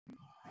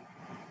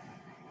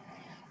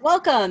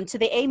Welcome to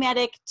the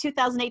AMATIC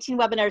 2018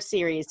 webinar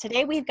series.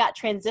 Today we've got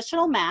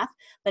Transitional Math,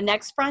 the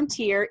next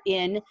frontier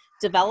in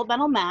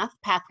developmental math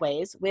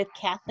pathways with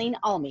Kathleen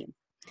Almy.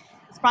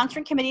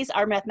 Sponsoring committees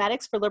are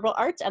Mathematics for Liberal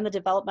Arts and the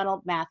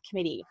Developmental Math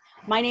Committee.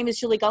 My name is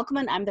Julie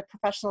Gunkelman. I'm the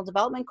Professional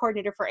Development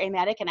Coordinator for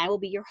AMATIC, and I will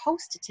be your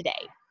host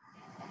today.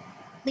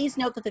 Please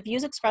note that the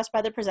views expressed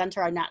by the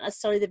presenter are not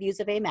necessarily the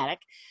views of AMATIC.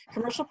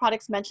 Commercial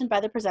products mentioned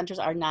by the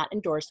presenters are not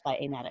endorsed by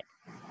AMATIC.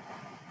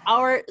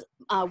 Our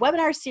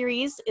webinar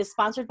series is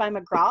sponsored by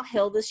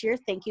McGraw-Hill this year.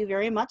 Thank you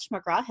very much,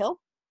 McGraw-Hill.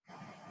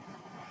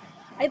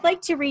 I'd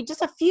like to read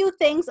just a few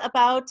things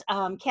about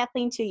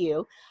Kathleen to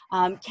you.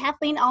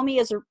 Kathleen Almy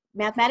is a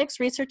Mathematics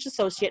Research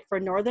Associate for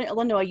Northern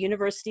Illinois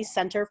University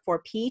Center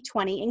for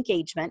P20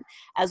 Engagement,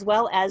 as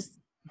well as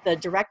the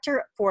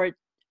Director for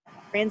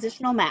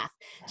Transitional Math.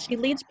 She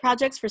leads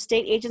projects for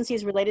state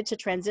agencies related to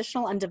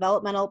transitional and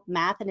developmental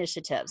math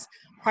initiatives.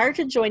 Prior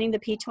to joining the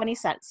P20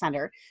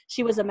 Center,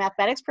 she was a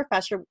mathematics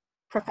professor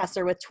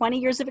with 20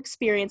 years of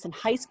experience in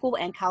high school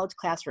and college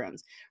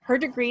classrooms. Her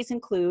degrees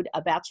include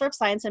a Bachelor of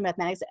Science in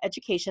Mathematics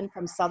Education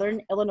from Southern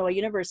Illinois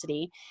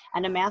University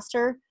and a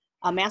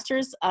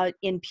master's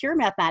in pure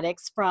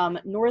mathematics from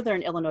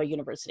Northern Illinois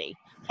University.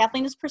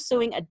 Kathleen is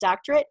pursuing a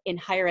doctorate in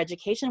higher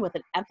education with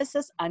an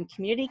emphasis on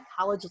community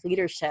college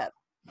leadership.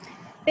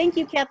 Thank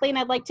you, Kathleen.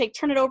 I'd like to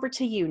turn it over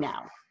to you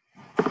now.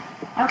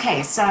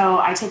 Okay, so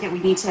I take it we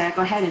need to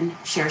go ahead and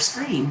share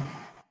screen.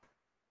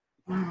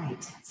 All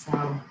right,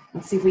 so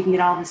let's see if we can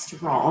get all this to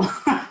roll.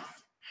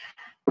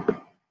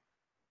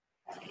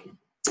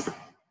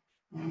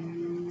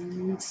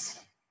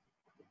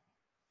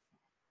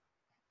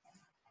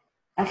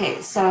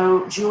 Okay,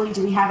 so Julie,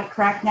 do we have it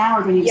correct now,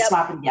 or do we need to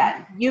swap it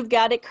again? You've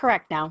got it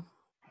correct now.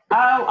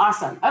 Oh,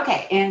 awesome.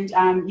 Okay, and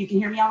you can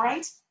hear me all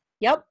right?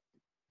 Yep.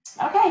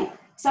 Okay.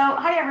 So,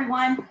 hi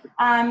everyone.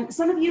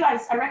 Some of you, I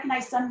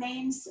recognize some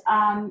names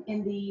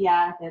in the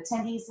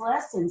attendees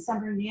list, and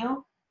some are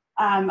new.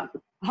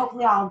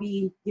 Hopefully, I'll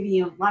be giving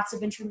you lots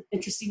of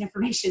interesting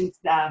information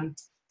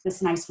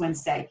this nice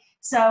Wednesday.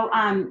 So,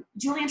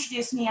 Julie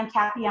introduced me. I'm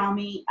Kathy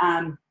Almy.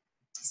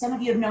 Some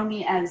of you have known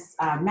me as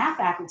math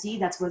faculty.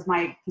 That was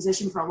my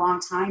position for a long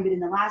time. But in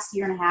the last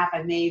year and a half,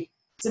 I've made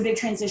some big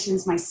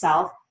transitions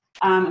myself.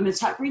 I'm going to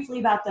talk briefly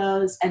about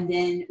those and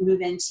then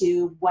move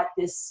into what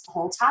this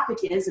whole topic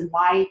is and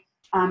why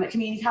at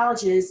community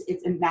colleges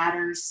it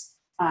matters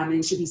and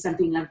it should be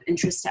something of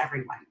interest to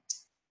everyone.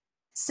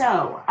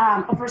 So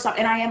first off,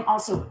 and I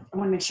want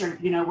to make sure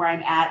you know where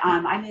I'm at.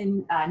 I'm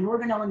in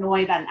Northern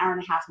Illinois, about an hour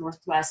and a half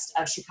northwest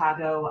of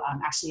Chicago,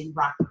 actually in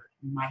Rockford,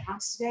 in my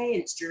house today,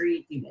 and it's dreary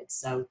and humid,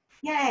 so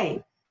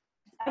yay.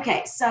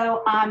 Okay,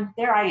 so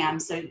there I am.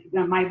 So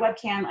my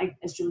webcam,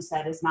 as Julie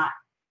said, is not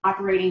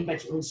operating,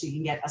 but at least you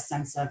can get a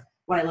sense of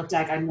what I looked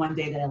like on one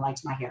day that I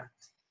liked my hair.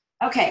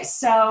 Okay,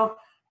 so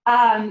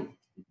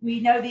we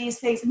know these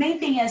things. The main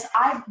thing is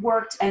I've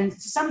worked, and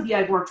some of you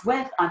I've worked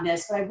with on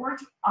this, but I've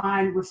worked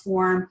on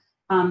reform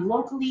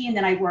locally, and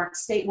then I worked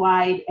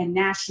statewide and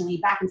nationally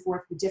back and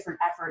forth with different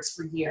efforts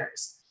for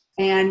years.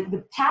 And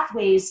the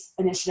Pathways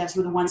initiatives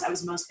were the ones I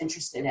was most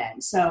interested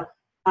in. So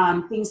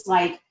things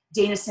like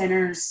data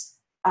centers,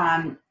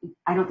 I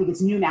don't think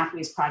it's New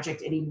Mathways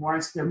Project anymore,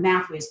 it's their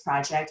Mathways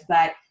Project,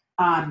 but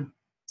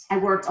I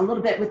worked a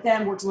little bit with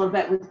them, worked a little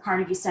bit with the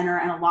Carnegie Center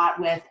and a lot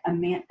with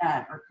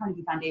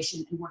Carnegie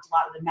Foundation, and worked a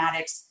lot with the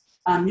AMATIC's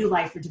New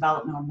Life for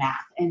Developmental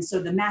Math. And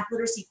so the math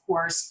literacy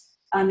course,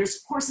 there's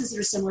courses that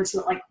are similar to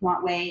it like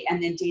Quantway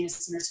and then Data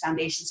Centers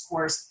Foundations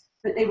course,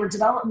 but they were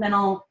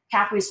developmental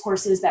pathways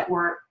courses that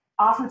were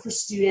offered for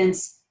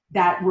students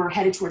that were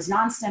headed towards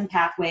non-STEM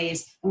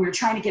pathways, and we were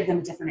trying to give them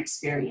a different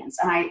experience.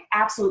 And I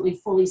absolutely,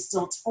 fully,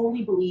 still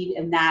totally believe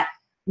in that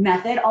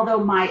method,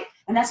 although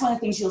and that's one of the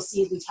things you'll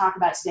see as we talk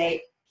about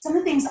today, some of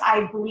the things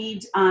I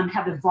believed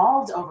have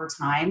evolved over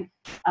time,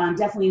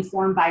 definitely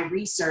informed by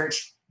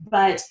research,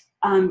 but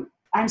I'm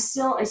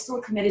still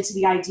committed to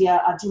the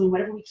idea of doing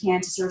whatever we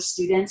can to serve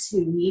students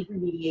who need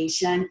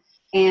remediation,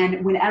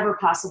 and whenever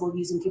possible,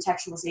 using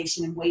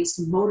contextualization and ways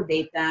to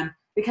motivate them,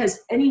 because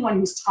anyone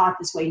who's taught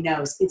this way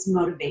knows it's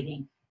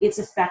motivating, it's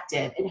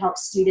effective, it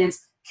helps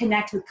students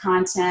connect with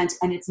content,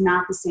 and it's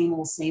not the same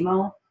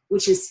old,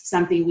 which is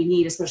something we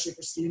need, especially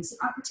for students that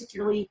aren't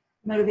particularly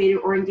motivated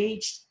or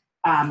engaged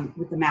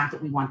with the math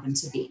that we want them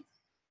to be.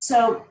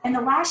 So in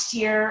the last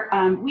year,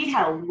 we've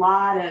had a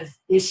lot of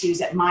issues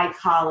at my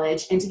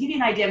college, and to give you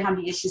an idea of how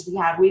many issues we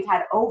have, we've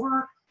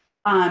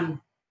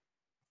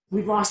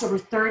lost over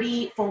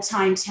 30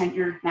 full-time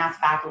tenured math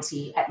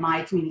faculty at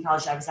my community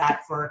college I was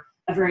at for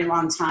a very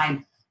long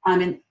time.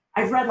 And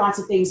I've read lots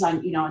of things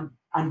on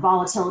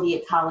volatility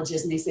at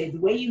colleges, and they say the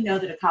way you know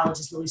that a college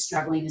is really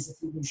struggling is if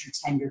you lose your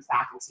tenured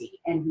faculty.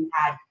 And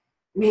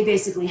we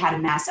basically had a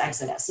mass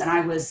exodus, and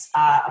I was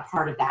a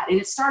part of that. And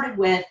it started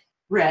with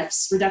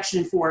RIFs, reduction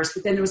in force,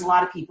 but then there was a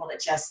lot of people that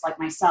just like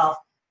myself,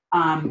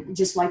 I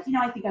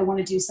think I want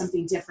to do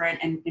something different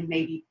and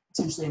maybe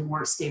potentially a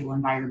more stable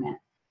environment.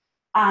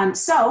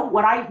 So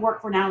what I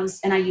work for now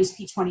is, and I use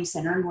P20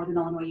 Center in Northern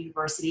Illinois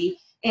University,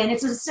 And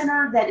it's a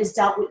center that is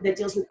that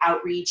deals with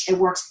outreach. It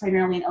works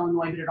primarily in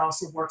Illinois, but it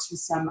also works with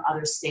some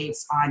other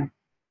states on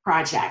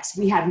projects.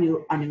 We have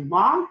a new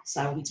law,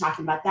 so we'll be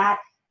talking about that.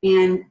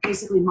 And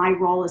basically my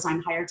role is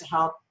I'm hired to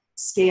help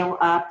scale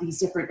up these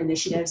different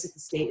initiatives that the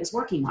state is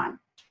working on.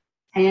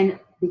 And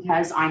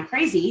because I'm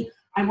crazy,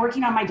 I'm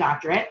working on my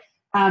doctorate.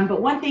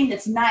 But one thing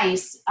that's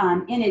nice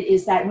in it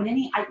is that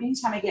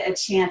anytime I get a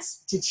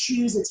chance to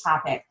choose a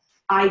topic,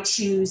 I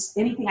choose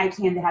anything I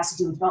can that has to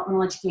do with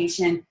developmental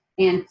education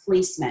and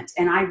placement.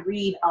 And I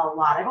read a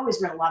lot. I've always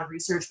read a lot of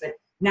research, but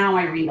now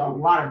I read a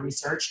lot of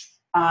research.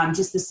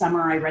 Just this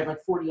summer, I read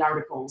like 40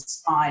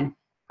 articles on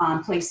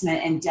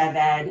placement and dev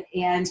ed.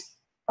 And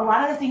a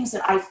lot of the things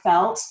that I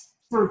felt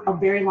for a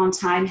very long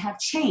time have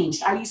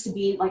changed. I used to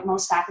be like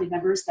most faculty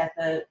members that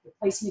the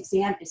placement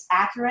exam is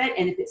accurate,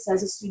 and if it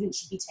says a student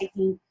should be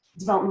taking a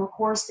developmental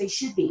course, they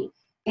should be.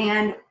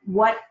 And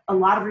what a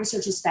lot of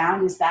research has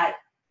found is that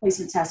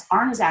placement tests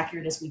aren't as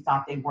accurate as we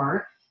thought they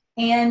were.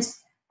 And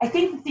I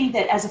think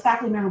that as a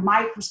faculty member,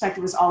 my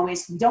perspective was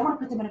always, we don't want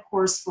to put them in a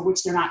course for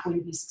which they're not going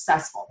to be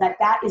successful.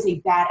 That is a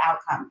bad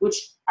outcome, which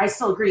I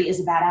still agree is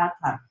a bad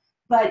outcome.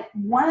 But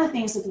one of the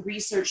things that the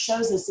research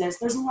shows us is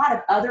there's a lot of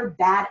other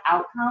bad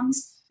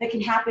outcomes that can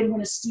happen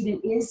when a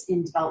student is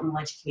in developmental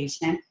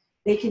education.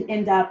 They can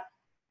end up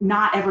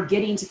not ever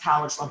getting to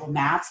college level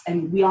maths.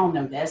 And we all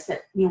know this,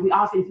 that we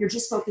often, if you're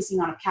just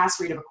focusing on a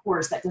pass rate of a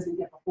course, that doesn't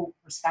get the whole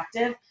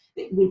perspective.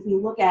 If we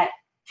look at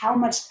how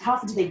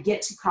often do they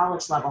get to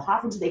college level, how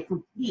often do they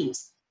complete,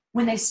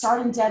 when they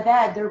start in dev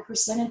ed,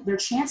 their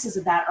chances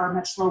of that are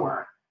much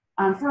lower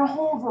for a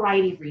whole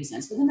variety of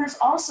reasons. But then there's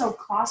also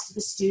cost to the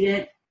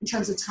student in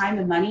terms of time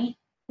and money,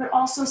 but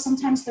also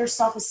sometimes their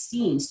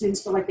self-esteem.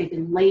 Students feel like they've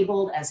been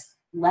labeled as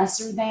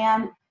lesser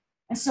than.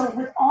 And so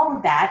with all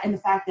of that and the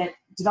fact that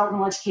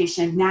developmental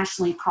education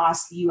nationally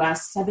costs the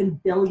US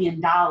 $7 billion,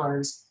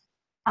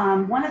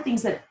 one of the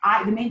things that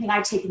the main thing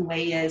I've taken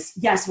away is,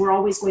 yes, we're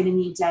always going to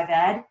need dev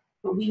ed,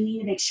 but we need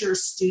to make sure a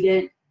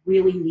student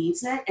really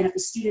needs it. And if a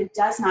student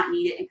does not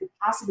need it and could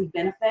possibly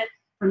benefit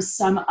from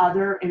some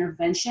other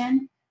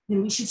intervention,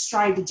 then we should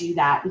strive to do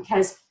that,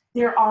 because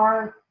there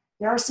are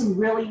some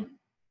really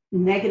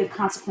negative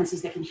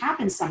consequences that can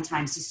happen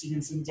sometimes to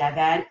students in dev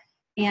ed,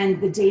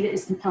 and the data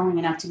is compelling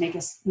enough to make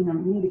us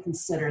need to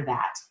consider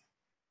that.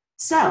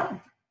 So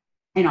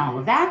in all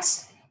of that,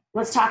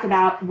 let's talk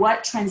about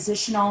what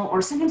transitional,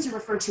 or sometimes they're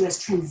referred to as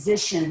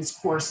transitions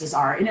courses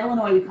are. In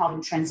Illinois, we call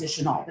them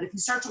transitional, but if you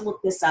start to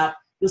look this up,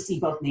 you'll see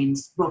both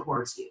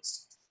words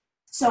used.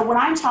 So what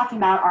I'm talking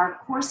about are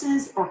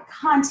courses or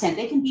content.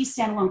 They can be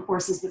standalone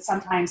courses, but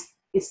sometimes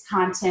it's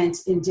content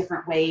in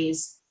different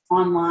ways,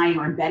 online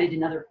or embedded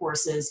in other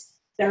courses,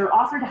 that are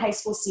offered to high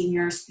school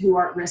seniors who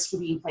are at risk for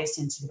being placed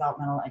into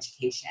developmental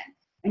education.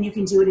 And you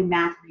can do it in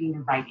math, reading,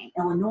 and writing.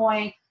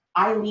 Illinois,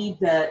 I lead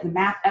the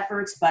math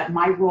efforts, but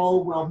my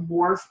role will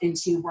morph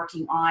into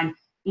working on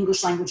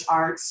English language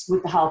arts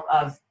with the help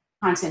of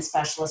content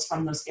specialists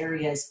from those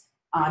areas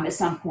at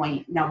some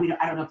point. Now,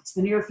 I don't know if it's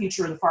the near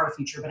future or the far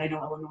future, but I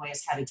know Illinois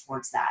is headed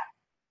towards that.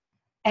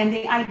 And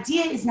the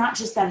idea is not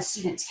just that a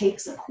student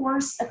takes a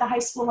course at the high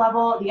school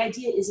level. The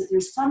idea is that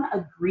there's some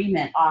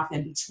agreement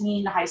often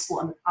between the high school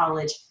and the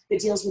college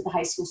that deals with the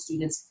high school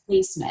student's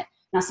placement.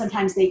 Now,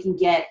 sometimes they can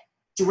get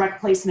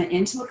direct placement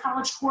into a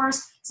college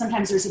course.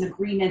 Sometimes there's an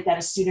agreement that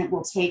a student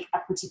will take a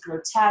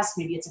particular test.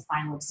 Maybe it's a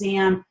final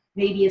exam.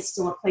 Maybe it's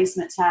still a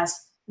placement test.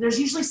 There's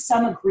usually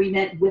some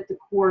agreement with the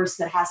course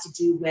that has to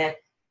do with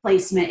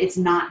placement. It's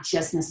not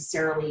just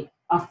necessarily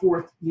a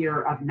fourth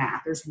year of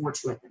math. There's more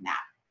to it than that.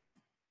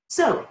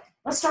 So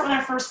let's start with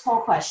our first poll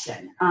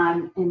question.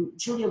 And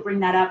Julie will bring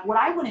that up. What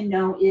I want to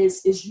know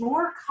is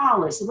your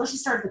college, so let's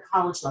just start at the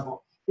college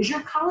level. Is your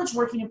college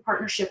working in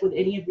partnership with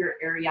any of your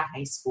area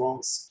high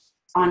schools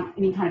on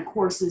any kind of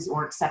courses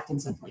or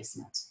acceptance and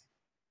placement?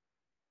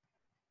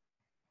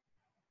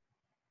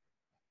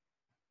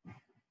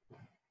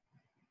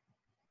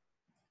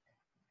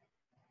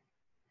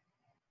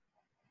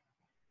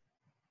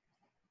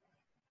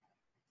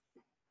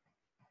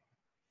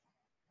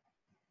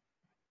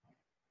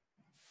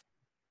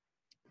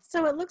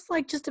 So it looks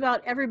like just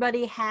about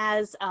everybody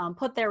has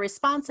put their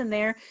response in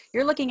there.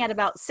 You're looking at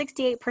about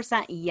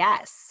 68%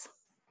 yes.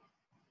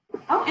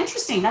 Oh,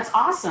 interesting. That's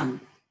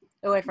awesome.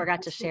 Oh, I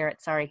forgot to share it.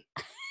 Sorry.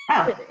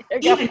 Oh,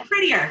 even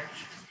prettier.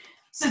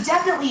 So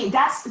definitely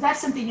that's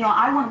something,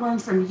 I want to learn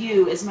from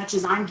you as much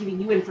as I'm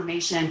giving you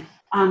information.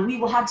 We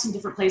will have some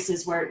different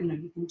places where,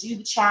 you can do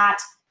the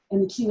chat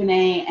and the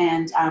Q&A,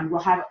 and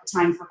we'll have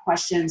time for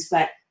questions.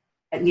 But,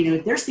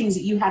 if there's things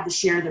that you have to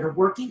share that are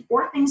working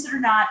or things that are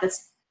not,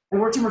 I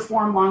worked in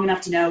reform long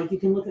enough to know you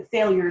can look at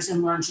failures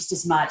and learn just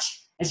as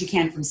much as you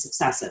can from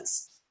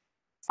successes.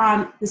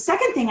 The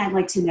second thing I'd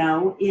like to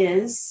know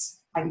is,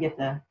 I can get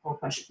the whole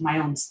question, my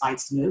own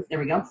slides to move. There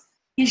we go.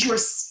 Is your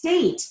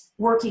state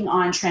working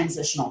on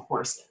transitional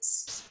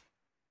courses?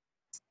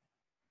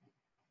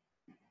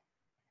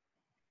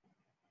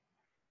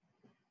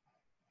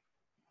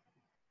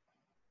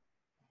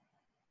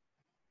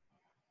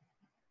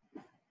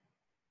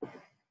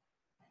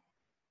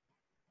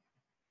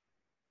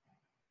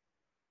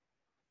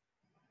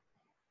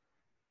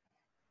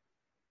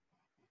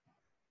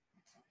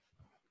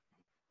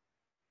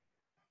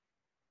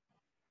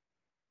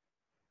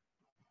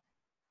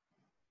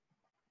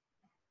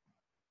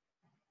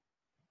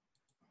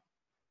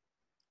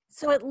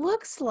 So it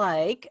looks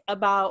like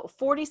about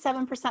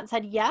 47%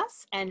 said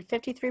yes and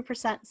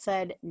 53%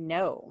 said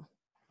no.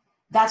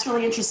 That's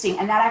really interesting.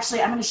 And that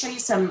actually, I'm going to show you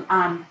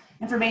some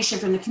information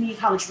from the Community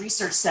College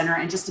Research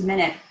Center in just a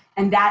minute.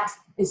 And that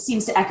it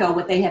seems to echo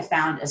what they have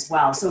found as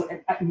well. So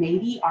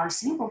maybe our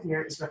sample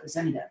here is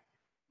representative.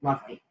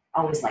 Lovely.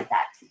 Always like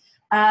that.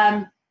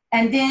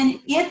 And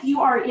then if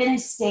you are in a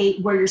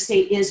state where your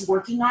state is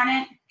working on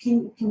it,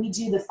 can we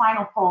do the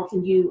final poll?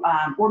 Can you,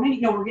 or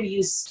maybe, no, we're going to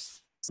use,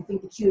 I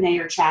think, the Q&A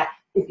or chat,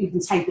 if you can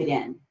type it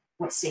in,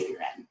 what state you're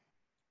in.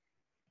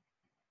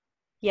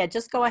 Yeah,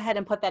 just go ahead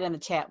and put that in the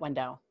chat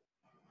window.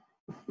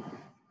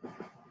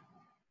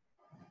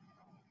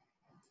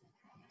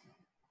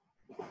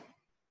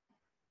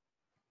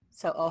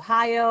 So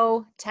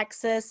Ohio,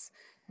 Texas,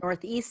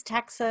 Northeast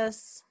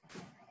Texas.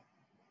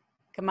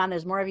 Come on,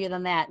 there's more of you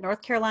than that.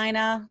 North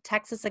Carolina,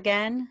 Texas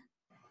again.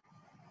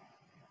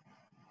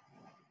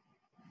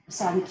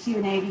 So in the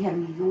Q&A, we have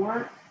New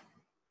York.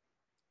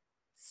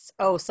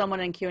 Oh, someone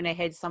in Q&A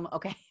had some,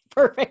 okay,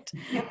 perfect.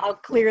 Yep. I'll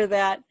clear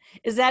that.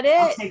 Is that it?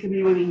 I'll take them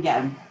when we can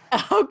get them.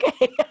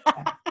 Okay.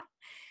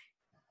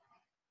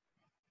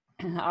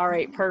 All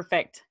right,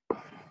 perfect.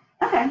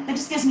 Okay, that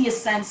just gives me a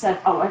sense of,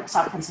 oh, I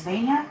saw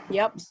Pennsylvania.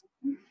 Yep.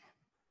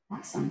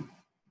 Awesome.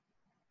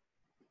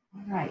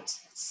 All right,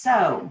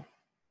 so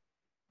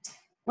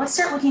let's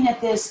start looking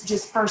at this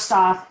just first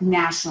off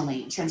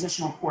nationally,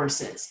 transitional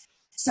courses.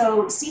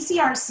 So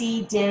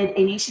CCRC did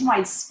a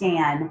nationwide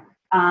scan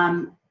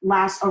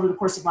over the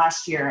course of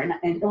last year. And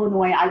in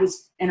Illinois, I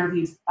was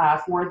interviewed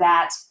for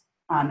that.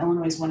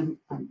 Illinois is one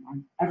of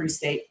every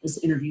state is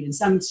interviewed in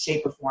some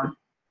shape or form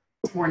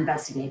or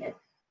investigated.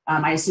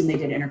 I assume they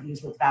did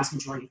interviews with the vast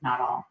majority, if not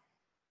all.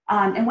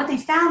 And what they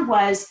found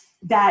was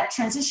that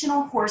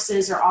transitional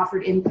courses are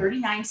offered in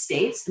 39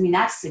 states. I mean,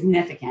 that's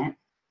significant.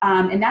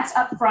 And that's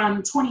up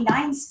from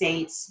 29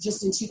 states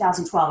just in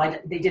 2012.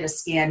 They did a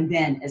scan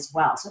then as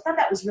well. So I thought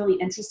that was really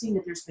interesting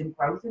that there's been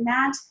growth in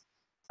that.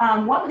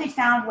 What they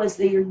found was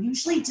they are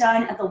usually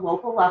done at the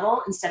local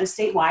level instead of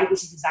statewide,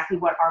 which is exactly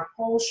what our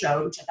poll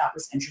showed, which I thought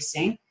was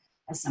interesting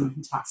as someone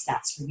who taught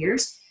stats for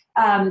years.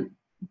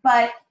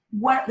 But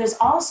what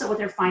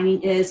they're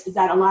finding is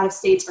that a lot of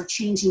states are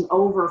changing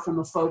over from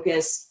a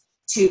focus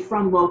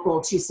from local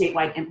to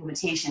statewide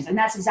implementations. And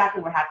that's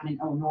exactly what happened in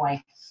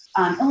Illinois.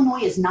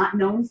 Illinois is not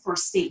known for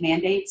state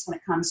mandates when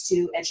it comes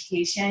to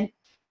education.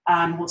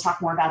 We'll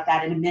talk more about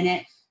that in a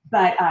minute.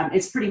 But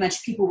it's pretty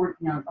much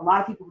a lot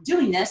of people were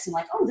doing this and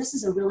like, oh, this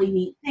is a really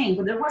neat thing.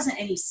 But there wasn't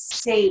any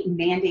state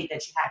mandate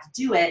that you had to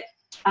do it.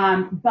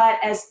 But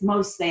as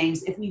most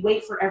things, if we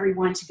wait for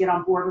everyone to get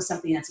on board with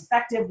something that's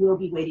effective, we'll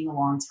be waiting a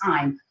long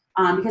time.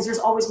 Because there's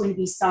always going to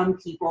be some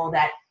people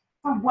that,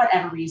 for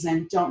whatever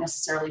reason, don't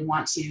necessarily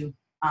want to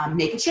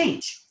make a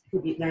change.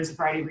 There's a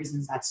variety of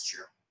reasons that's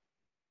true.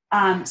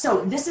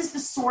 So this is the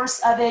source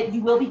of it.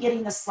 You will be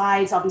getting the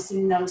slides. I'll be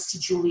sending those to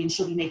Julie and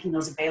she'll be making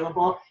those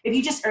available. If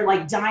you just are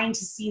like dying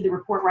to see the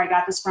report where I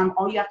got this from,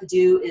 all you have to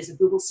do is a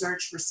Google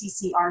search for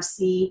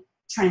CCRC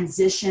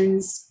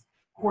transitions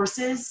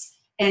courses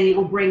and it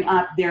will bring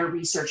up their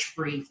research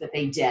brief that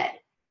they did.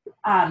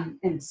 And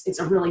it's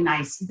a really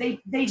nice, they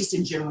just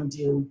in general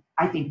do,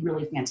 I think,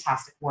 really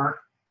fantastic work.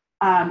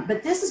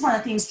 But this is one of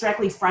the things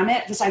directly from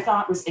it, which I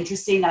thought was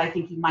interesting that I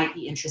think you might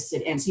be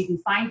interested in. So you can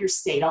find your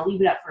state. I'll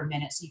leave it up for a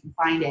minute so you can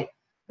find it.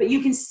 But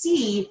you can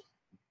see,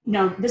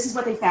 this is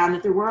what they found,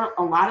 that there were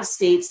a lot of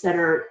states that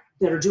are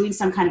doing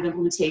some kind of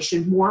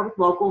implementation, more with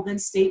local than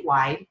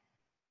statewide.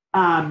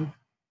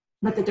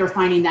 But that they're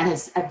finding that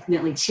has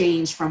evidently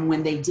changed from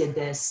when they did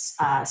this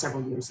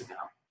several years ago.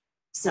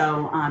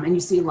 So, and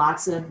you see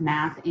lots of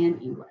math and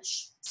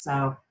English.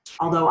 So,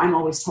 although I'm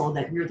always told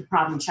that you're the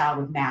problem child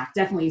with math,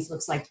 definitely it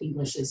looks like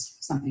English is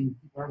something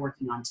people are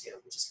working on too,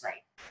 which is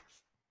great.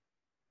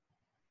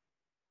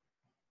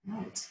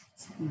 Right,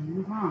 so we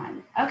move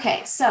on.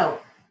 Okay, so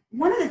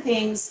one of the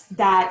things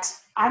that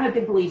I'm a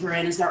big believer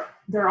in is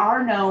there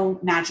are no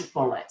magic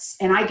bullets.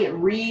 And I get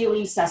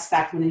really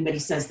suspect when anybody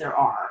says there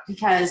are,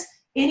 because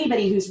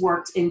anybody who's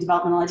worked in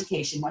developmental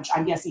education, which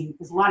I'm guessing,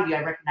 because a lot of you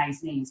I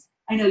recognize names,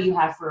 I know you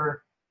have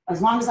for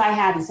as long as I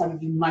have, and some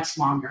of you much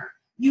longer.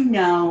 You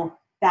know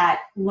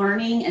that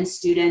learning and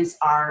students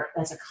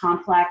that's a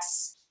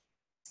complex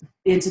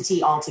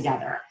entity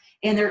altogether.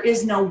 And there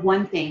is no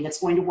one thing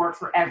that's going to work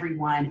for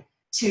everyone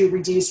to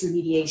reduce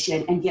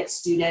remediation and get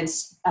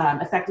students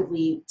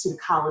effectively to the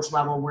college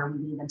level where we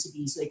need them to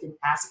be so they can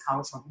pass a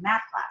college level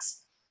math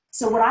class.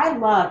 So what I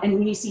love, and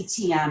when you see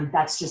TM,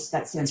 that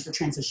stands for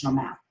transitional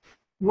math.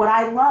 What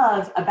I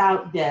love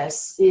about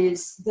this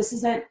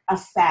isn't a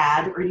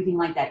fad or anything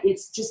like that.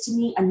 It's just, to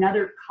me,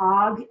 another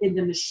cog in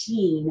the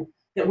machine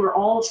that we're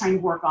all trying to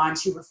work on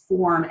to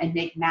reform and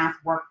make math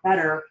work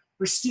better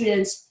for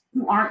students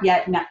who aren't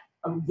yet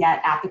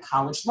at the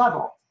college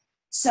level.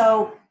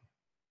 So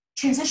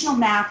transitional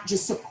math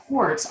just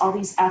supports all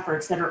these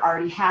efforts that are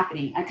already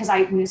happening. Because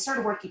when it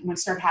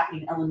started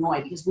happening in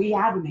Illinois, because we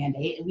have a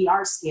mandate and we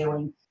are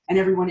scaling and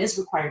everyone is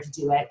required to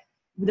do it,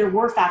 there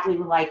were faculty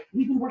who were like,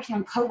 we've been working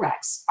on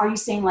corecs. Are you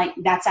saying like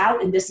that's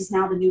out and this is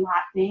now the new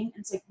hot thing?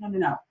 And it's like,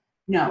 no.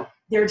 No,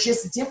 they're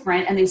just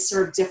different and they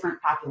serve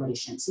different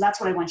populations. So that's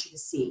what I want you to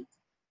see.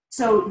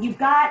 So you've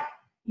got,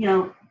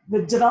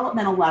 the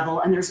developmental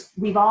level, and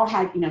we've all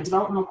had,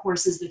 developmental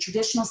courses, the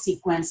traditional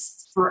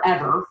sequence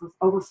forever, for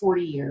over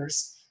 40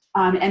 years.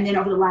 And then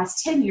over the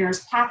last 10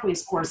 years,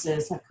 pathways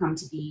courses have come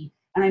to be,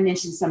 and I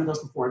mentioned some of those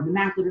before. The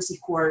math literacy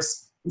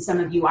course, and some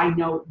of you I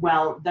know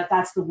well,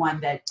 that's the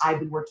one that I've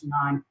been working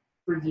on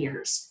for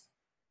years.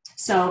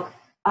 So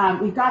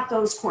we've got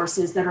those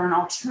courses that are an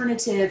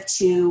alternative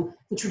to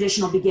the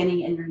traditional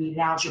beginning and intermediate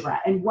algebra.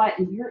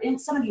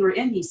 And some of you are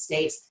in these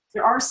states,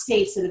 there are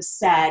states that have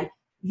said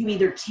you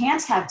either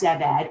can't have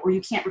DevEd or you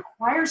can't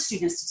require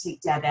students to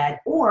take DevEd,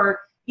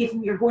 or if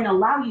we are going to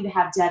allow you to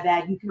have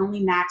DevEd, you can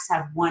only max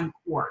have one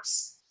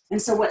course.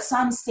 And so what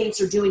some states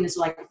are doing is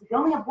like, if you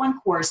only have one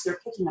course, they're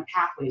picking a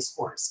pathways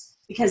course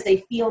because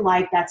they feel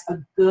like that's a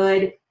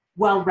good,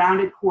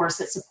 well-rounded course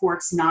that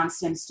supports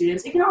non-STEM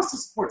students. It can also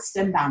support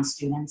STEM-bound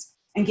students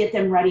and get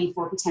them ready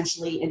for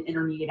potentially an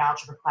intermediate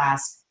algebra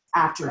class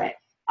after it.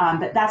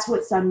 But that's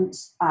what some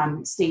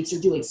states are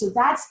doing. So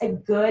that's a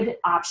good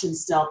option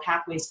still,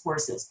 pathways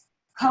courses.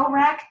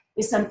 CoREC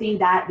is something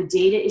that the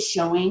data is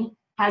showing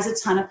has a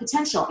ton of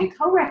potential. And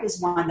CoREC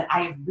is one that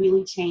I have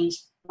really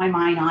changed my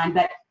mind on,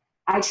 but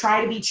I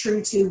try to be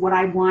true to what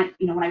I want,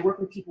 when I work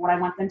with people, what I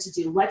want them to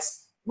do.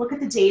 Let's look at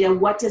the data.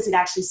 What does it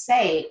actually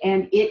say?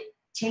 And it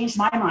changed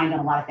my mind on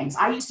a lot of things.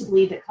 I used to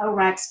believe that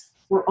CoRECs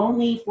were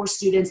only for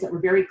students that were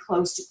very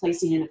close to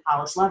placing in a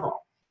college level.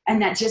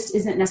 And that just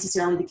isn't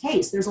necessarily the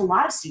case. There's a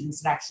lot of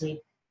students that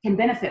actually can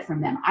benefit from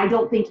them. I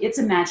don't think it's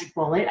a magic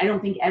bullet. I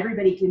don't think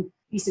everybody can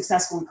be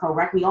successful in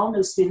CoREC. We all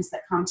know students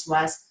that come to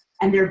us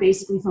and they're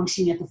basically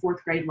functioning at the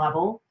 4th grade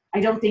level.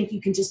 I don't think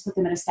you can just put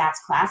them in a stats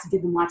class and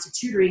give them lots of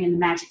tutoring and the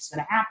magic's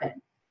gonna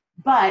happen.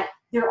 But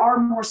there are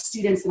more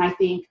students than I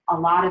think a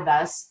lot of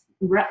us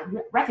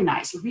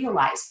recognize or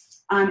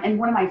realize. And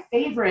one of my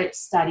favorite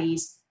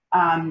studies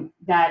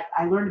that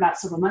I learned about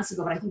several months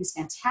ago, but I think is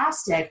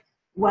fantastic,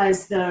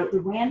 was the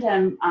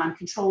random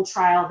control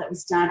trial that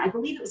was done. I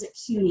believe it was at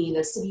CUNY,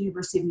 the City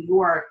University of New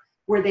York,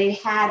 where they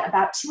had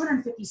about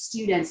 250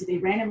 students that they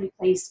randomly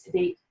placed.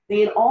 They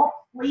had all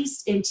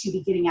placed into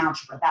beginning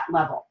algebra, that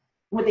level.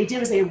 What they did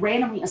was they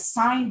randomly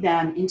assigned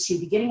them into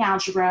beginning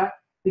algebra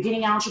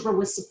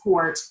with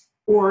support,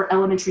 or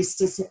elementary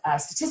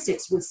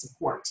statistics with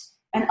support.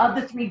 And of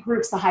the 3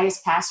 groups, the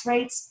highest pass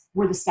rates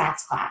were the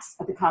stats class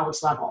at the college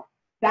level.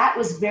 That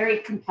was very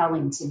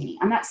compelling to me.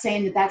 I'm not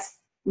saying that that's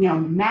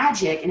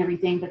magic and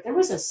everything, but there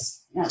was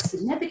a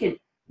significant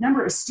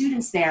number of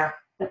students there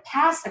that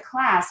passed a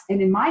class.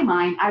 And in my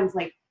mind, I was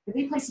like, if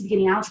they placed the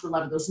beginning algebra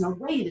level, there's no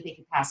way that they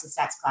could pass the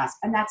stats class.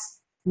 And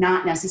that's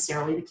not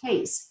necessarily the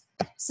case.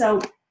 So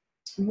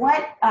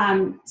what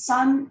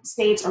some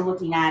states are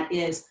looking at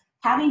is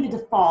having the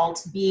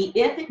default be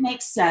if it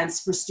makes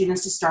sense for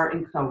students to start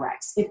in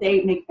CoRECs, if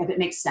it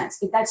makes sense.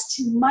 If that's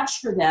too much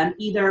for them,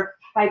 either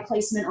by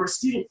placement or a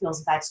student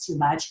feels that that's too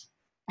much,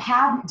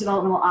 have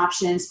developmental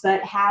options,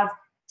 but have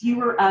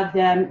fewer of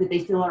them that they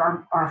feel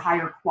are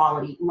higher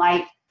quality,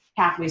 like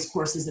pathways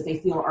courses that they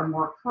feel are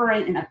more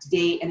current and up to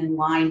date and in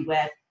line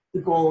with the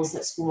goals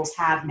that schools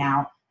have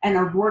now and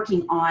are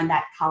working on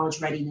that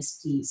college readiness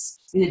piece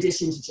in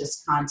addition to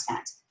just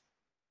content.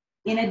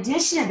 In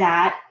addition to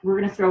that, we're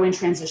going to throw in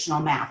transitional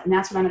math, and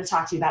that's what I'm going to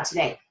talk to you about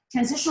today.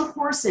 Transitional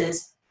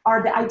courses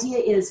the idea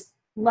is,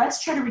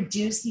 let's try to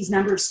reduce these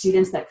number of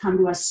students that come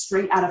to us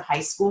straight out of high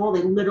school.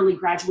 They literally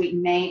graduate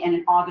in May, and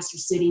in August are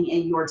sitting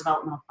in your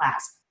developmental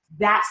class.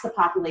 That's the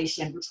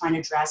population we're trying to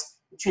address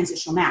with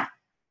transitional math.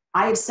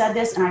 I have said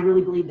this, and I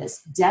really believe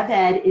this.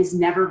 DevEd is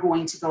never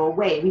going to go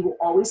away. We will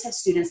always have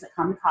students that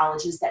come to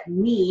colleges that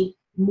need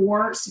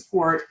more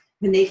support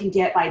than they can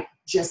get by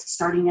just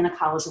starting in a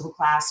college level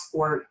class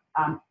or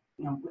a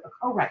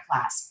CoREC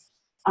class.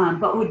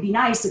 But it would be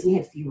nice if we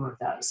had fewer of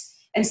those.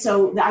 And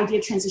so the idea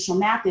of transitional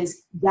math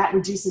is that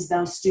reduces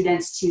those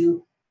students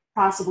to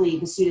possibly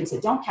the students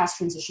that don't pass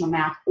transitional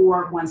math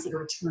or ones that are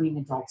returning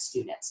adult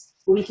students.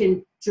 But we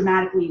can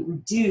dramatically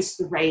reduce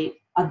the rate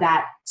of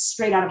that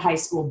straight out of high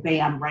school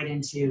bam right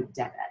into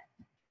DevEd.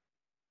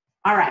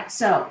 All right,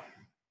 so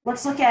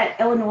let's look at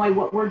Illinois,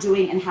 what we're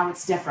doing and how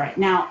it's different.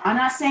 Now, I'm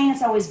not saying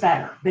it's always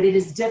better, but it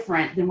is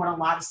different than what a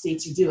lot of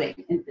states are doing.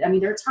 And I mean,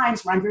 there are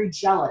times where I'm very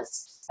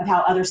jealous of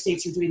how other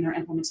states are doing their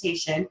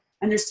implementation.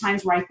 And there's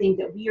times where I think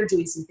that we are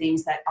doing some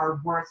things that are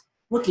worth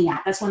looking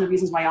at. That's one of the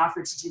reasons why I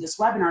offered to do this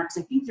webinar, because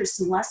I think there's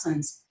some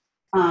lessons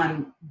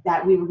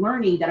that we were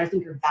learning that I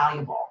think are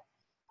valuable.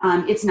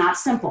 It's not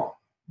simple,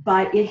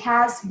 but it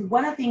has,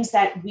 one of the things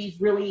that we've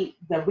really,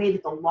 the way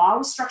that the law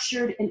was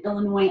structured in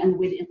Illinois and the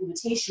way the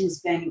implementation has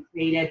been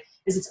created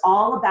is it's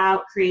all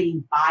about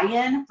creating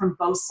buy-in from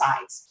both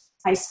sides,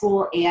 high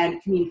school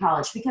and community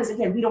college. Because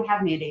again, we don't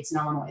have mandates in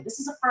Illinois. This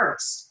is a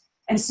first.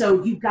 And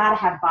so you've got to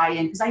have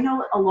buy-in, because I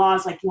know a law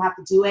is like you have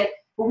to do it,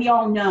 but we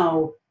all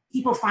know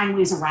people find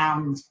ways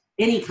around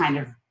any kind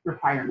of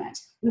requirement.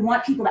 We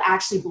want people to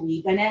actually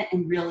believe in it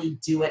and really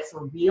do it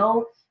for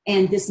real,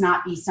 and this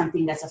not be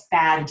something that's a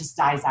fad and just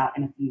dies out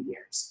in a few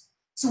years.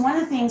 So one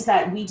of the things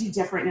that we do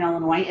different in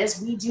Illinois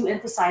is we do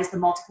emphasize the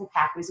multiple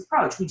pathways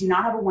approach. We do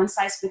not have a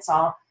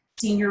one-size-fits-all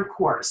senior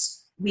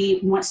course.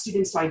 We want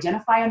students to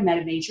identify a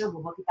meta major.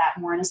 We'll look at that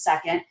more in a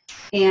second.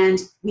 And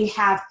we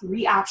have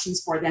 3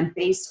 options for them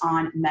based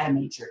on meta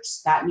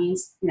majors. That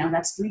means, you know,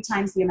 that's 3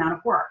 times the amount of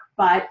work,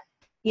 but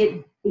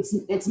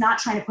it's not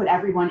trying to put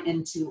everyone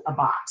into a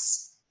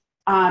box.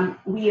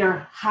 We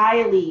are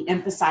highly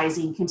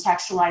emphasizing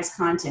contextualized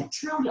content,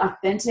 truly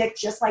authentic,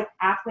 just like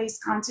Pathways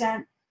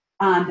content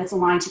that's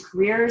aligned to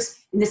careers.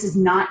 And this is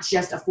not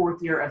just a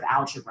 4th year of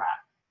algebra.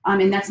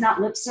 And that's not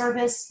lip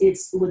service,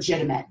 it's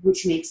legitimate,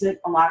 which makes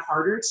it a lot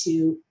harder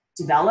to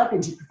develop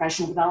and do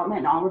professional development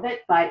and all of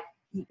it. But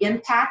the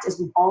impact, as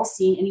we've all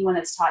seen, anyone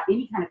that's taught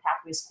any kind of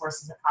Pathways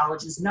courses at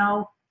colleges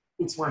know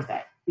it's worth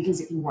it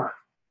because it can work.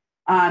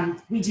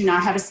 We do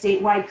not have a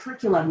statewide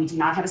curriculum. We do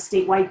not have a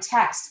statewide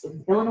text.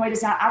 Illinois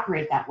does not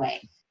operate that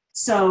way.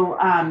 So,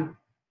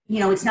 you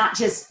know, it's not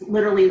just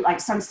literally like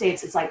some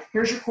states, it's like,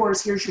 here's your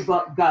course, here's your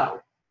book,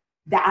 go.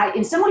 That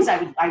in some ways,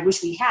 I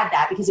wish we had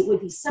that because it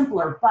would be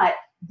simpler, but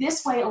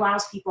this way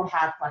allows people to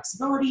have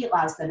flexibility,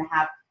 allows them to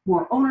have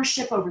more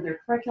ownership over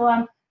their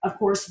curriculum. Of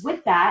course,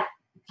 with that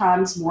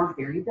comes more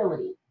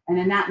variability, and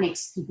then that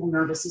makes people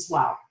nervous as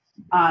well.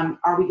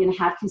 Are we going to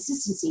have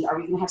consistency? Are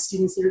we going to have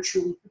students that are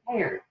truly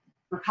prepared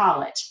for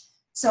college?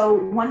 So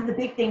one of the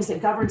big things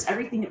that governs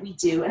everything that we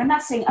do, and I'm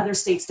not saying other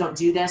states don't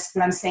do this,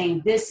 but I'm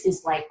saying this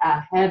is like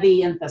a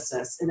heavy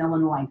emphasis in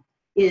Illinois,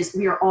 is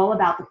we are all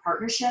about the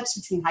partnerships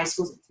between high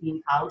schools and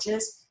community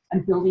colleges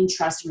and building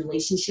trust and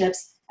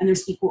relationships, and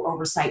there's equal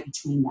oversight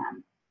between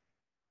them.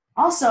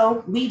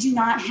 Also, we do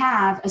not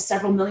have a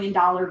several $million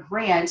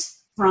grant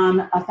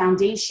from a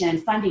foundation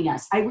funding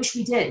us. I wish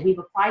we did. We've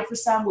applied for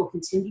some. We'll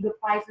continue to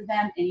apply for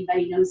them.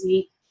 Anybody knows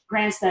any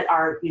grants that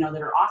are, you know,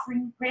 that are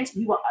offering grants,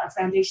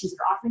 foundations that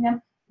are offering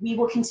them, we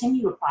will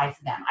continue to apply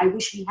for them. I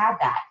wish we had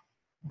that,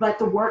 but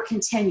the work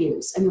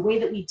continues. And the way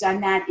that we've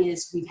done that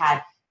is we've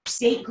had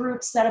state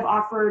groups that have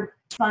offered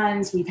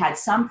funds. We've had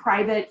some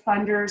private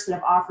funders that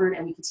have offered,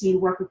 and we continue to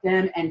work with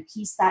them and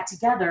piece that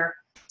together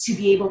to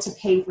be able to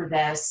pay for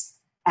this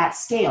at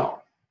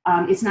scale.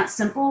 It's not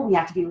simple. We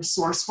have to be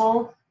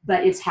resourceful,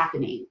 but it's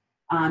happening.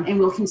 And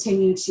we'll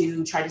continue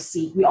to try to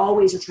seek, we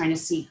always are trying to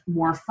seek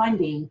more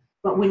funding,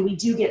 but when we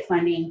do get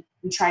funding,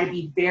 we try to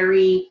be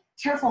very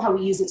careful how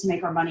we use it to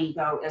make our money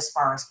go as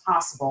far as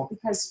possible,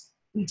 because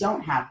we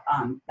don't have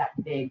that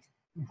big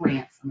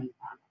grant from a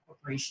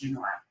corporation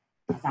or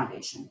a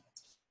foundation.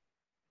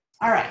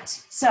 All right,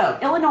 so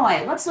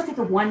Illinois, let's look at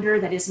the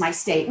wonder that is my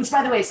state, which,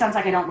 by the way, it sounds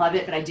like I don't love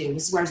it, but I do.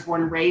 This is where I was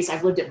born and raised.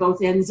 I've lived at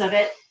both ends of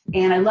it,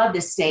 and I love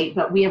this state,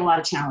 but we have a lot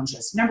of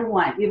challenges. Number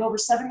one, we have over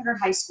 700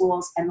 high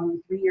schools, and only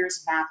 3 years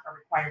of math are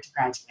required to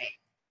graduate.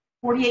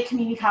 48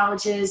 community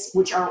colleges,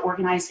 which are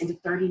organized into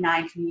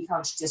 39 community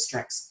college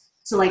districts.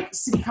 So like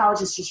City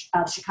Colleges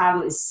of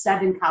Chicago is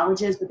 7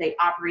 colleges, but they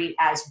operate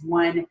as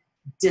one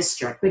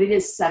district, but it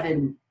is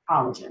 7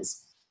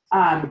 colleges.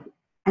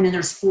 And then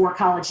there's 4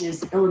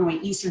 colleges, Illinois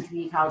Eastern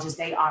Community Colleges,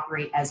 they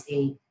operate as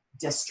a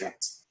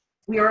district.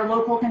 We are a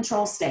local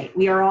control state.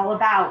 We are all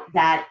about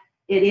that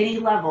at any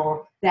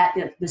level that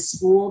the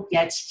school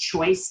gets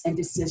choice and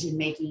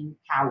decision-making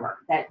power,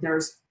 that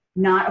there's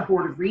not a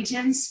board of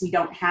regents. We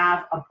don't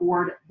have a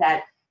board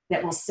that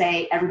will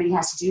say everybody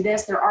has to do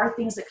this. There are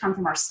things that come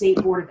from our state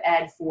board of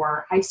ed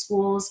for high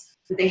schools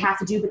that they have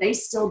to do, but they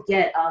still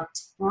get a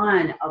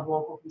ton of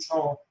local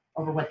control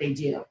over what they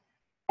do.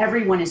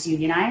 Everyone is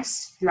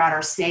unionized throughout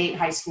our state,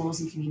 high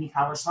schools and community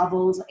college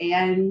levels,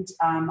 and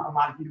a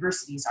lot of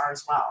universities are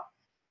as well.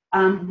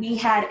 We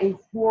had a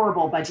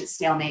horrible budget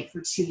stalemate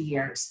for 2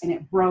 years, and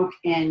it broke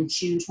in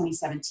June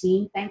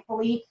 2017,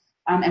 thankfully.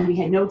 And we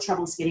had no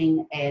troubles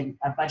getting a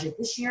budget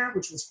this year,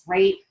 which was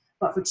great.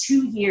 But for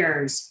 2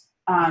 years,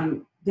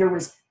 there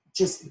was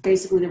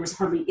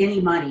hardly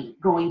any money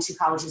going to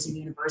colleges and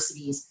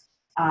universities.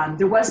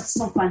 There was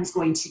still funds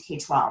going to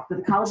K-12, but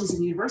the colleges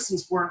and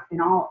universities were,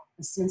 in all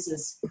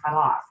senses, cut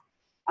off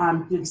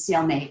through the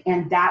stalemate,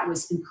 and that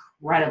was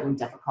incredibly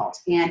difficult.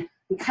 And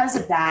because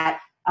of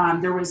that,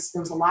 there was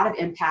a lot of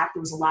impact.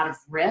 There was a lot of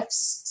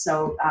rifts,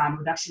 so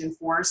reduction in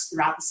force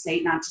throughout the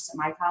state, not just at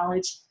my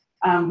college.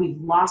 We've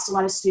lost a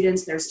lot of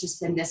students. There's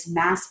just been this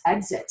mass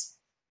exit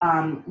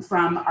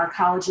from our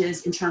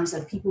colleges in terms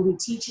of people who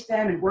teach at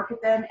them and work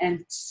at them,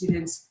 and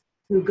students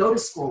who go to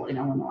school in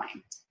Illinois.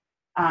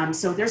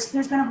 So there's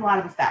been a lot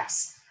of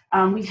effects.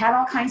 We've had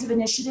all kinds of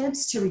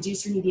initiatives to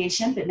reduce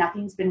remediation, but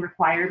nothing's been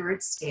required or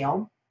at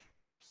scale.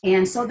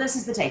 And so this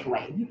is the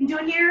takeaway. You can do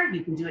it here,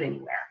 you can do it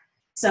anywhere.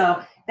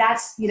 So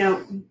that's, you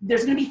know,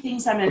 there's going to be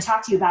things I'm going to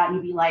talk to you about, and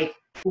you'll be like,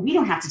 well, we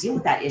don't have to deal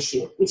with that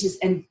issue, which is,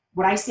 and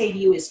what I say to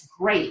you is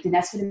great. And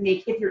that's going to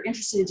make, if you're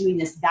interested in doing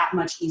this, that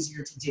much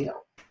easier to do.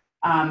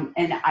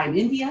 And I'm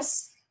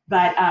envious,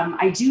 but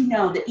I do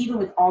know that even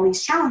with all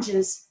these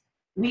challenges,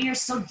 we are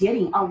still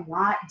getting a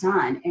lot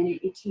done, and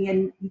you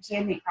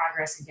can make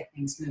progress and get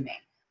things moving.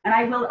 And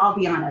I'll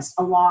be honest,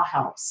 a law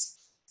helps.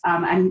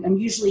 I'm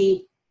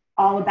usually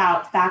all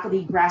about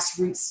faculty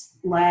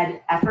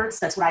grassroots-led efforts.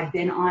 That's what I've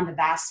been on the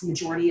vast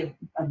majority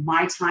of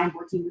my time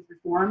working with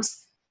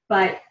reforms.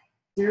 But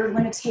there are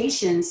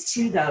limitations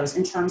to those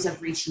in terms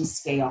of reach and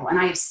scale, and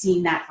I have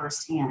seen that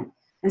firsthand.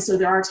 And so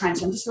there are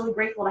times I'm just really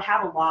grateful to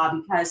have a law,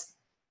 because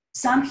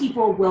some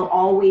people will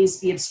always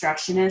be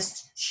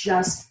obstructionist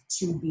just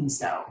to be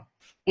so.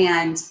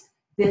 And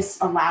this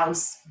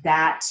allows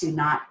that to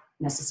not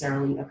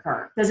necessarily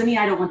occur. Doesn't mean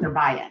I don't want their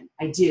buy-in.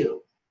 I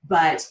do,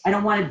 but I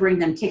don't want to bring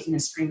them kicking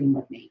and screaming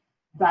with me.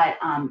 But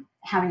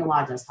having a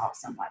law does help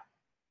somewhat.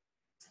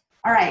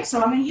 All right,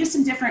 so I'm going to use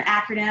some different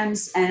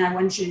acronyms, and I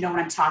want you to know what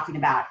I'm talking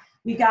about.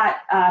 We've got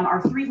our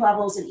 3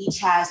 levels, and each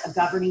has a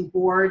governing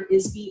board.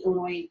 ISB,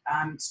 Illinois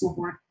School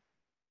Board,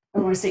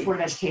 Illinois State Board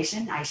of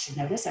Education. I should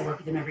know this. I work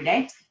with them every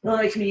day.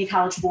 Illinois Community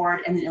College Board,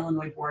 and the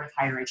Illinois Board of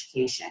Higher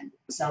Education.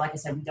 So like I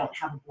said, we don't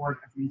have a board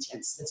of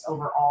regents that's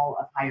over all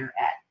of higher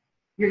ed.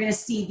 You're going to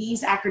see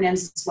these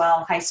acronyms as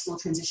well: high school,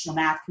 transitional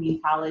math,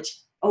 community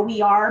college.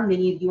 OER,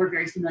 many of you are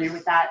very familiar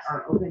with that,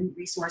 are open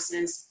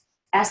resources.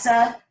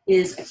 ESSA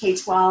is a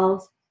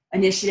K-12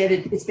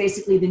 initiative. It's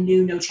basically the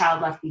new No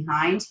Child Left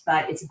Behind,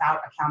 but it's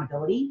about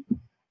accountability.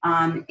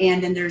 And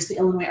then there's the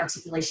Illinois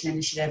Articulation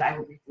Initiative. I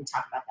will briefly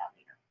talk about that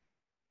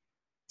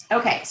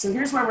later. Okay, so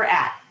here's where we're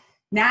at.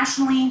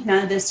 Nationally,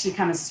 none of this should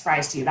come as a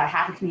surprise to you. About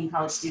half of community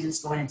college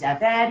students go into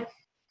dev ed.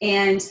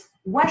 And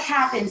what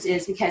happens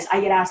is, because I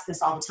get asked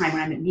this all the time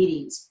when I'm at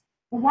meetings,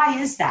 well, why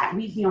is that?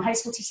 High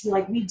school teachers be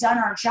like, we've done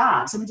our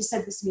job. Someone just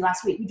said this to me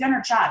last week. We've done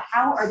our job.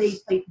 How are they,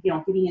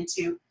 getting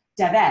into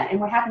dev ed? And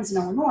what happens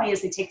in Illinois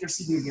is they take their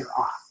senior year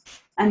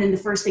off. And then the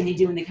first thing they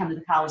do when they come to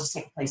the college is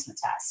take a placement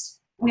test.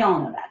 We all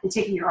know that. They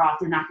take a year off,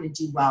 they're not going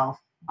to do well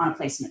on a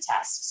placement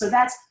test. So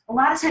that's, a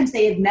lot of times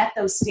they have met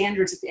those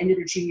standards at the end of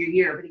their junior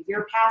year, but a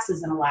year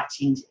passes and a lot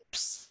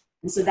changes.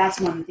 And so that's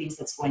one of the things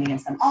that's going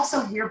against them.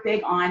 Also, we're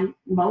big on,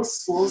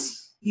 most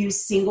schools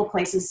use single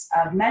places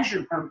of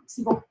measure, or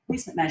single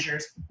placement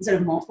measures instead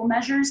of multiple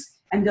measures.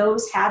 And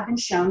those have been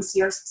shown,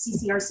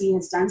 CCRC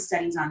has done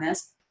studies on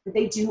this, that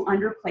they do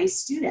underplace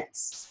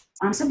students.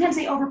 Sometimes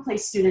they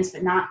overplace students,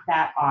 but not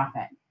that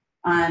often.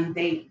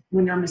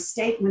 When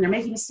they're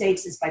making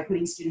mistakes is by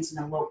putting students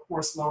in a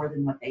course lower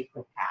than what they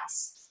could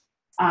pass.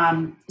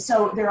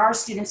 So there are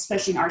students,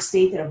 especially in our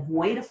state, that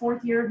avoid a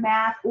 4th year of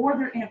math, or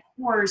they're in a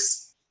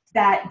course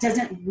that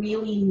doesn't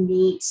really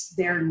meet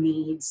their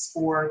needs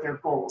or their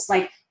goals.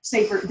 Like,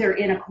 say they're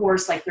in a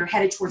course, like they're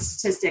headed towards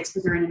statistics,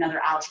 but they're in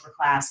another algebra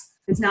class.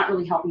 It's not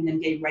really helping them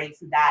get ready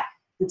for that,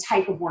 the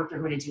type of work they're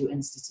going to do in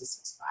the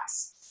statistics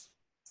class.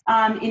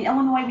 In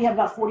Illinois, we have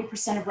about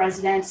 40% of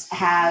residents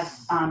have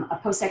a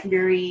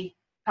post-secondary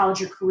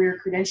college or career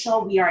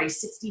credential. We are a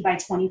 60 by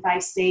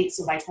 25 state,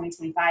 so by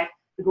 2025,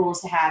 the goal is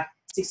to have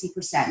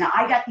 60%. Now,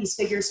 I got these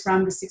figures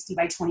from the 60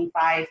 by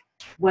 25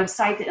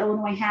 website that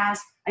Illinois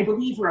has. I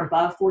believe we're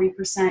above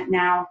 40%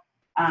 now,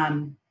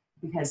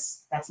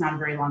 because that's not a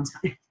very long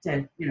time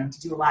to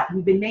do a lot.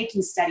 We've been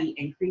making steady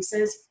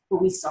increases,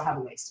 but we still have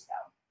a ways to go.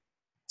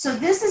 So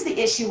this is the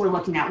issue we're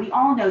looking at. We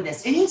all know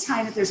this.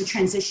 Anytime that there's a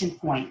transition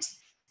point,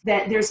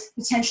 that there's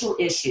potential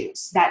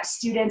issues, that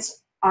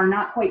students are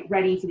not quite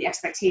ready for the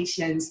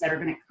expectations that are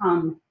going to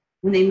come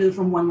when they move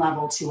from one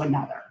level to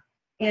another.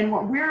 And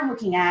what we're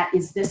looking at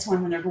is this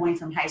one when they're going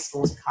from high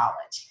school to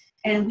college.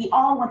 And we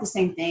all want the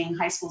same thing,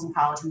 high schools and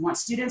college. We want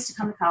students to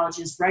come to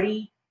colleges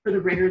ready for the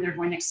rigor they're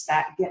going to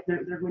expect,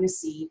 they're going to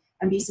see,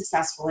 and be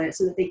successful in it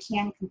so that they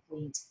can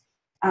complete.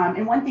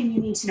 And one thing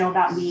you need to know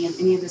about me and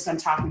any of this I'm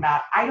talking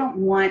about, I don't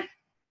want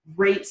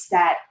rates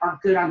that are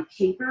good on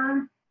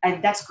paper.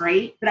 That's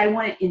great, but I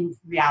want it in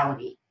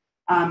reality.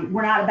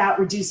 We're not about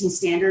reducing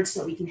standards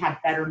so that we can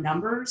have better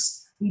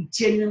numbers. We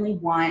genuinely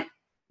want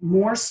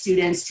more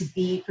students to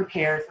be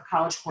prepared for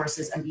college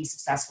courses and be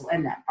successful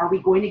in them. Are we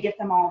going to get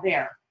them all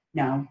there?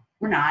 No,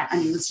 we're not. I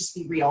mean, let's just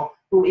be real.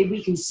 But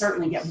we can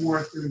certainly get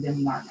more through than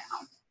we are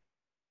now.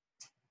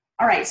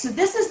 All right, so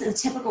this is the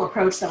typical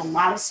approach that a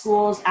lot of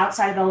schools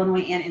outside of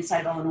Illinois and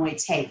inside of Illinois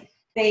take.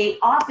 They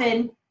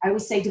often, I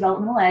would say,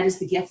 developmental ed is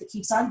the gift that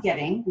keeps on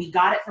giving. We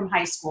got it from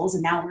high schools,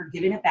 and now we're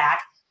giving it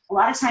back. A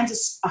lot of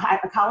times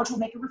a college will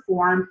make a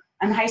reform,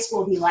 and the high school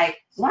will be like,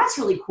 well, that's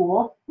really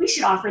cool. We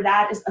should offer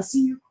that as a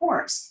senior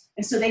course.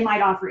 And so they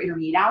might offer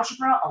intermediate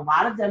algebra. A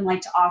lot of them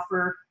like to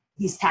offer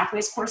these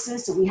pathways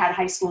courses. So we had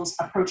high schools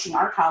approaching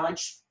our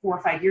college 4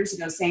 or 5 years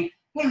ago saying,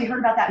 hey, we heard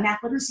about that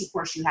math literacy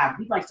course you have.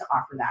 We'd like to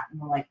offer that.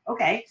 And we're like,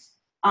 okay.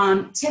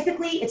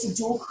 Typically, it's a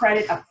dual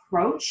credit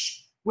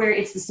approach where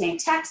it's the same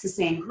text, the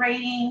same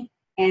grading,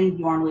 and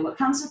normally what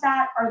comes with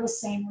that are the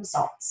same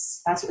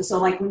results. So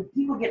like when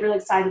people get really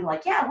excited,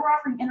 like, yeah, we're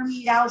offering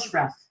intermediate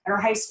algebra at our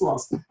high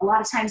schools. A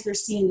lot of times they're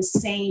seeing the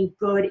same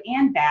good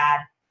and bad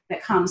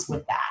that comes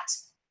with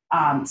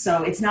that.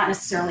 So it's not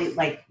necessarily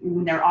like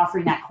when they're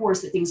offering that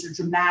course that things are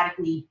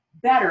dramatically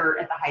better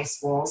at the high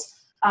schools.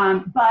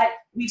 But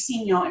we've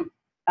seen,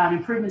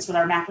 improvements with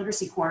our math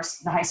literacy course.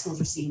 The high schools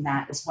are seeing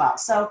that as well.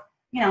 So,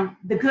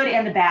 the good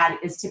and the bad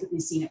is typically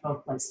seen at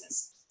both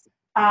places.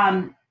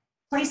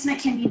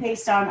 Placement can be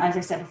based on, as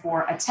I said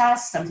before, a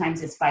test.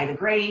 Sometimes it's by the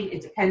grade.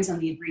 It depends on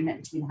the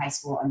agreement between the high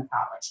school and the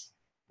college.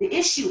 The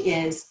issue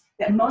is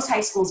that most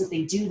high schools, if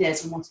they do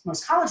this, or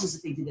most colleges,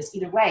 if they do this,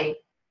 either way,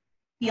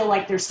 feel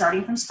like they're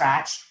starting from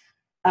scratch.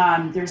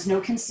 There's no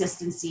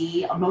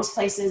consistency. Most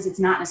places, it's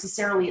not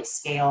necessarily at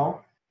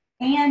scale.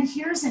 And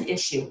here's an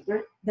issue.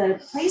 The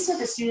placement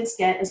that students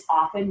get is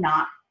often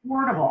not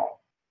portable.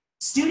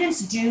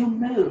 Students do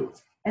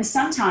move, and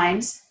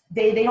sometimes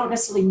they don't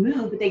necessarily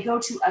move, but they go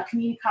to a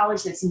community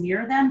college that's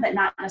near them, but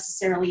not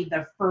necessarily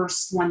the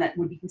first one that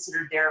would be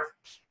considered their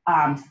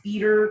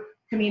feeder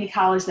community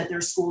college that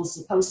their school is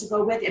supposed to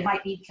go with. It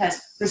might be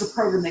because there's a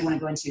program they want to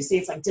go into. Say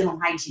it's like dental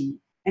hygiene,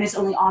 and it's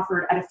only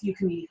offered at a few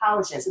community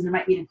colleges, and there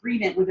might be an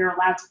agreement where they're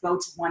allowed to go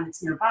to one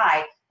that's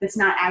nearby that's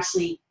not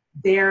actually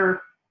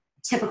their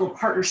typical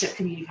partnership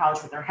community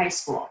college with their high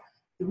school.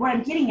 What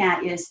I'm getting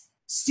at is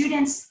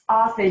students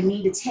often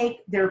need to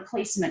take their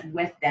placement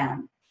with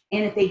them.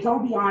 And if they go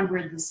beyond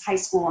where this high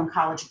school and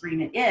college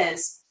agreement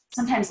is,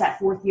 sometimes that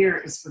fourth year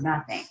is for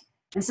nothing.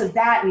 And so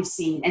that we've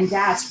seen, and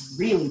that's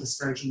really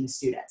discouraging to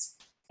students.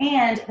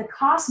 And the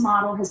cost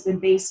model has been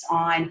based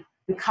on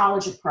the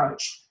college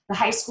approach. The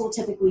high school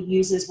typically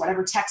uses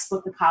whatever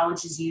textbook the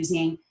college is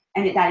using,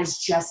 and that is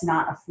just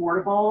not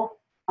affordable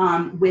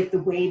with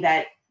the way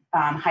that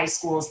high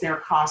schools, their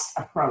cost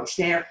approach.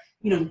 They're,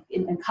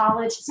 in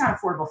college, it's not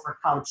affordable for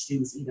college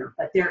students either,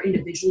 but they're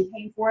individually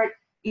paying for it.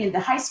 In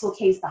the high school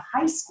case, the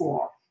high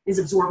school is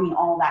absorbing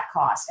all that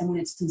cost. And when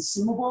it's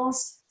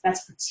consumables,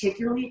 that's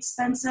particularly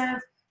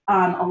expensive.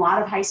 A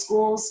lot of high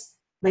schools,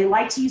 they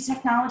like to use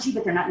technology,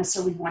 but they're not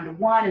necessarily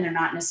one-to-one, and they're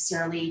not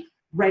necessarily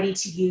ready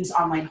to use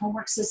online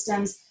homework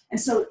systems. And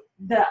so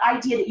the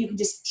idea that you can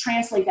just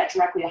translate that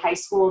directly to high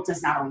school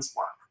does not always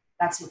work.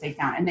 That's what they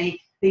found. And they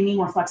need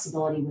more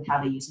flexibility with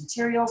how they use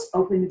materials,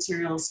 open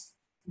materials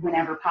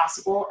whenever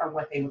possible, or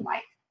what they would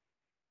like.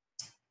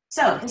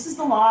 So this is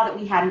the law that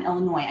we had in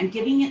Illinois. I'm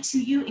giving it to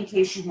you in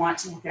case you want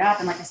to look it up.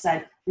 And like I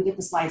said, we get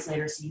the slides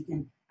later so you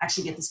can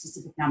actually get the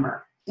specific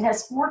number. It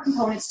has 4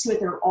 components to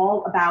it that are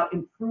all about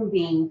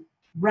improving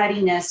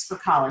readiness for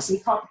college. So we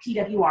call it the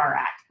PWR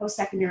Act,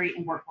 Post-Secondary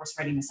and Workforce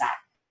Readiness Act.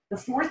 The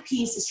 4th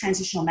piece is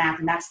transitional math,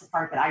 and that's the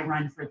part that I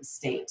run for the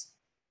state.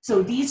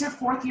 So these are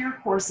 4th-year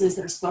courses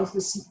that are supposed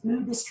to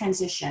smooth this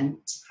transition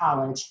to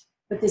college,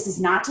 but this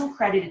is not dual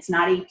credit, it's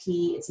not AP,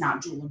 it's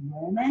not dual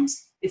enrollment,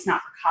 it's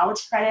not for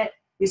college credit.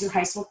 These are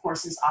high school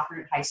courses offered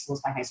at high schools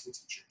by high school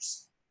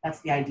teachers. That's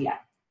the idea,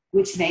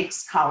 which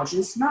makes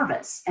colleges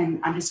nervous.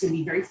 And I'm just going to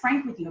be very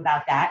frank with you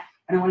about that.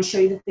 And I want to show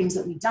you the things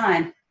that we've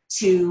done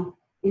to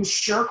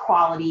ensure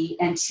quality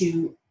and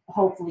to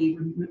hopefully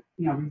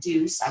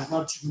reduce, I'd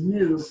love to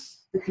remove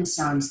the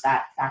concerns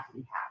that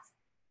faculty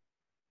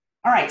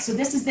have. All right, so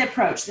this is the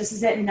approach. This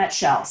is it in a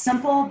nutshell.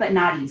 Simple, but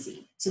not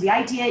easy. So the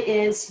idea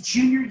is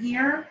junior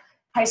year,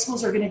 high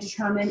schools are going to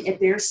determine if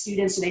their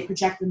students, or they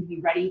project them to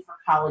be ready for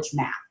college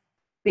math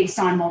based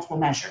on multiple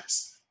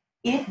measures.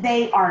 If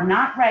they are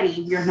not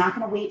ready, we are not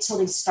going to wait till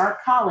they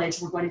start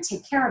college. We're going to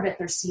take care of it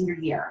their senior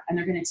year. And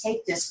they're going to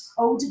take this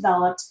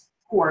co-developed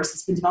course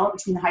that's been developed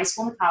between the high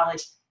school and the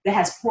college that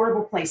has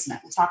portable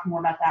placement. We'll talk more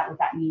about that, what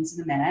that means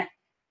in a minute.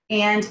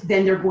 And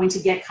then they're going to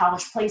get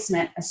college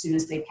placement as soon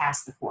as they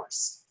pass the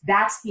course.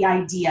 That's the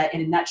idea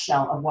in a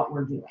nutshell of what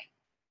we're doing.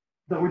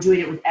 But we're doing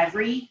it with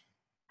every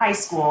high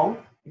school,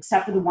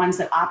 except for the ones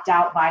that opt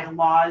out by the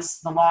laws.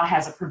 The law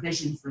has a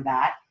provision for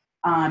that,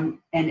 and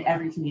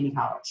every community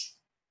college.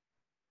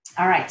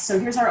 All right, so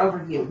here's our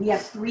overview. We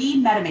have 3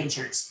 meta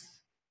majors.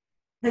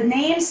 The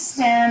name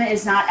STEM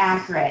is not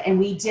accurate, and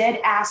we did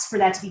ask for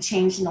that to be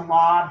changed in the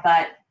law,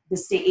 but the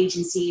state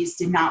agencies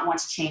did not want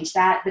to change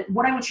that. But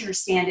what I want you to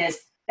understand is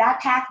that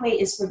pathway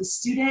is for the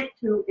student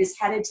who is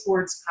headed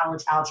towards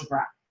college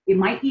algebra. It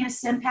might be in a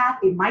STEM path,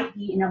 it might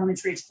be in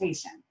elementary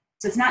education.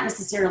 So it's not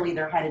necessarily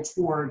they're headed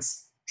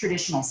towards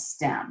traditional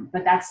STEM,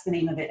 but that's the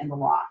name of it in the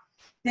law.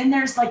 Then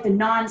there's like the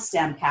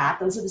non-STEM path.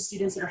 Those are the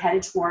students that are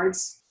headed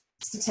towards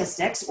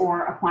statistics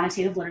or a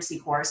quantitative literacy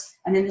course,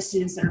 and then the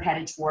students that are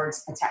headed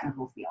towards a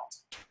technical field.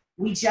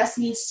 We just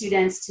need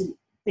students to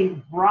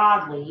think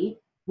broadly,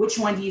 which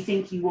one do you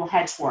think you will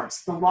head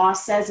towards? The law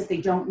says if they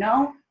don't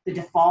know, the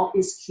default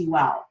is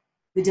QL.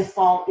 The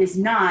default is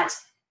not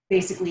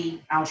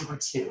basically Algebra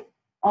 2.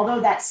 Although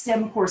that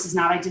STEM course is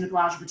not identical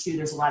to Algebra 2,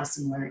 there's a lot of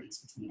similarities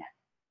between it.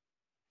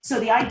 So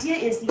the idea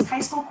is these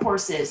high school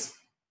courses,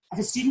 if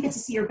a student gets a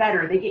C or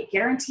better, they get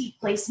guaranteed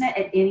placement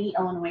at any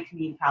Illinois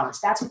community college.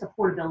 That's what the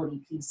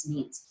portability piece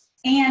means.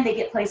 And they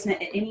get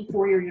placement at any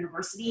 4-year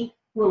university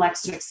who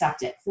elects to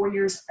accept it. 4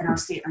 years in our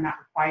state are not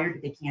required,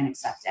 but they can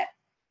accept it.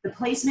 The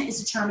placement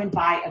is determined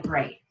by a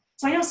grade.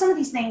 So I know some of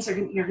these things you're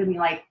going to be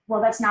like,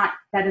 well, that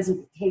isn't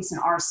the case in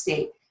our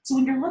state. So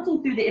when you're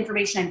looking through the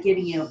information I'm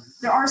giving you,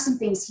 there are some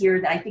things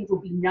here that I think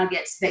will be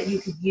nuggets that you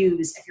could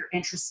use if you're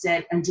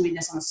interested in doing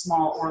this on a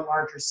small or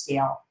larger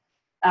scale.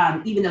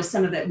 Even though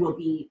some of it will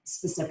be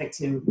specific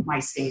to my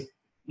state,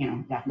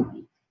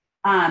 definitely.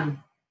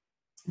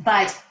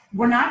 But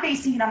we're not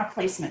basing it on a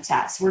placement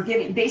test. We're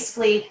giving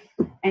basically,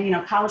 and you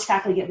know, college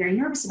faculty get very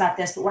nervous about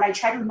this, but what I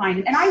try to remind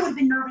them, and I would have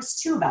been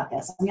nervous too about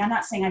this. I mean, I'm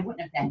not saying I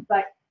wouldn't have been,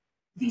 but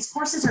these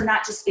courses are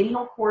not just any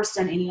old course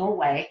done any old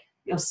way.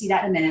 You'll see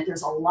that in a minute.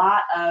 There's a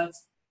lot of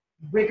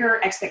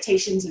rigor,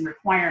 expectations, and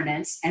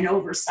requirements and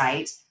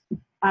oversight.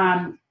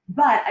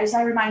 But as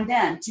I remind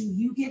them, do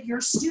you give your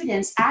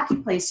students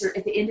Accuplacer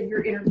at the end of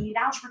your intermediate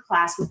algebra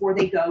class before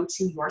they go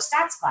to your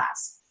stats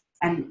class?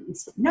 And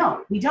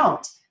no, we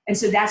don't. And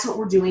so that's what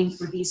we're doing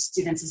for these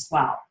students as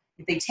well.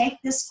 If they take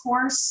this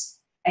course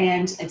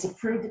and it's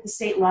approved at the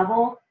state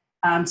level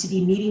to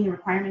be meeting the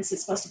requirements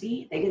it's supposed to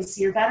be, they get a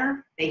C or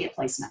better, they get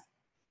placement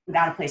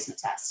without a placement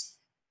test.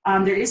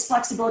 There is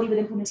flexibility with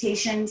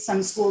implementation.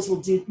 Some schools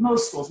will do,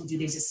 most schools will do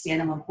these as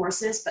standalone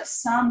courses, but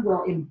some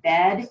will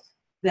embed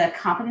the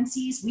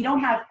competencies. We don't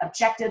have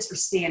objectives or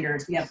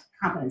standards, we have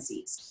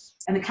competencies.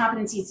 And the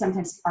competencies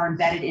sometimes are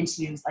embedded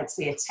into, like,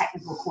 say, a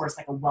technical course,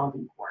 like a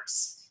welding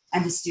course.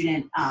 And the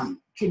student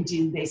can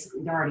do,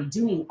 basically, they're already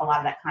doing a lot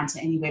of that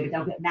content anyway, but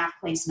they'll get math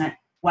placement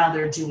while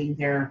they're doing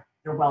their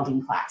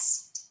welding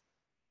class.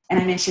 And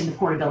I mentioned the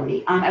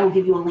portability. I will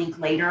give you a link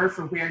later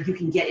for where you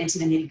can get into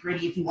the nitty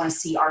gritty if you want to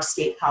see our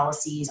state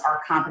policies,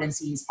 our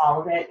competencies,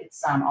 all of it.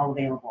 It's all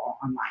available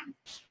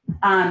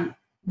online.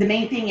 The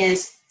main thing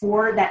is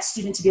for that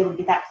student to be able to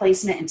get that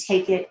placement and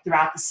take it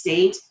throughout the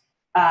state,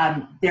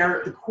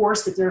 the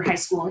course that their high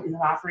school is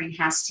offering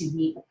has to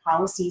meet the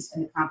policies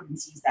and the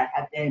competencies that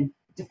have been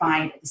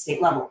defined at the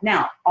state level.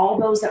 Now, all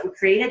those that were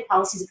created,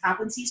 policies and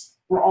competencies,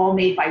 were all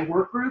made by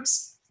work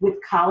groups with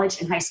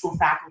college and high school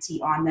faculty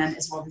on them,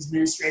 as well as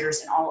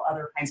administrators and all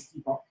other kinds of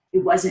people. It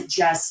wasn't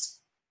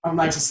just a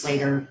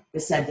legislator that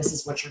said, this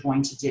is what you're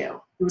going to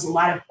do. There was a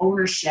lot of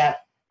ownership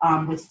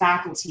with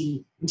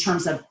faculty in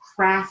terms of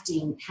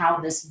crafting how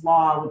this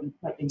law would be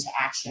put into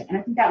action. And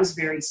I think that was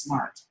very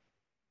smart.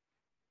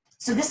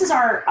 So this is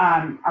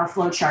our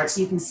flow chart,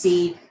 so you can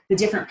see the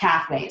different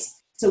pathways.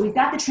 So we've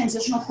got the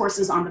transitional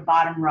courses on the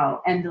bottom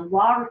row, and the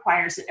law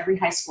requires that every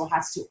high school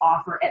has to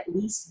offer at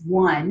least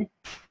one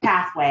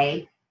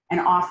pathway and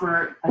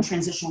offer a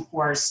transitional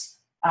course,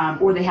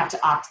 or they have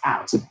to opt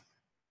out.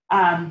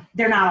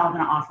 They're not all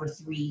going to offer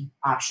 3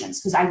 options,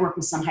 because I work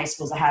with some high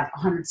schools that have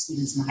 100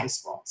 students in the high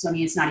school. So I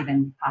mean, it's not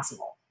even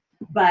possible.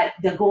 But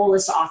the goal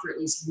is to offer at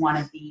least one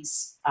of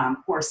these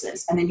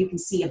courses. And then you can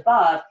see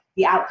above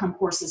the outcome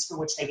courses for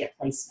which they get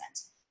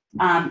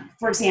placement.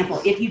 For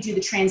example, if you do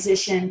the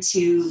transition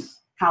to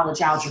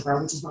college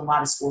algebra, which is what a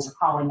lot of schools are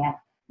calling it,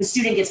 the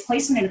student gets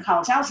placement in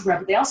college algebra,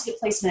 but they also get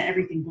placement in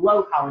everything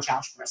below college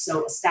algebra.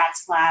 So a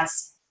stats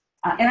class,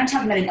 and I'm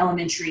talking about an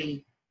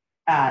elementary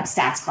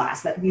stats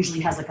class that usually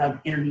has like an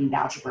intermediate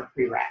algebra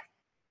prereq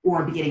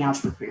or beginning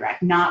algebra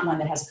prereq, not one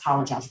that has a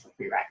college algebra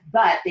prereq.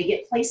 But they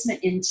get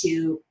placement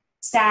into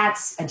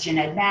stats, a gen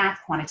ed math,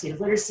 quantitative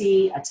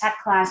literacy, a tech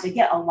class. They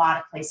get a lot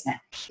of placement.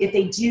 If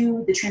they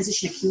do the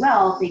transition to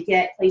QL, they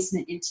get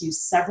placement into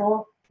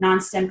several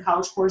non-STEM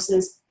college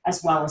courses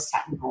as well as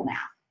technical math.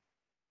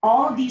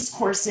 All of these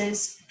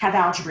courses have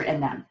algebra in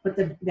them, but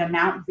the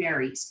amount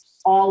varies.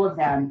 All of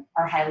them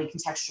are highly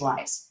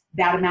contextualized.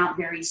 That amount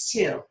varies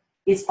too.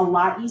 It's a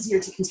lot easier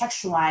to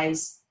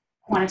contextualize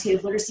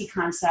quantitative literacy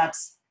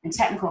concepts and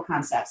technical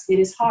concepts. It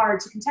is hard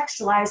to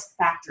contextualize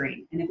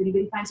factoring. And if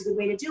anybody finds a good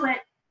way to do it,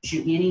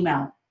 shoot me an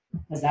email,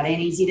 because that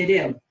ain't easy to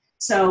do.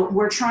 So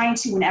we're trying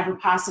to, whenever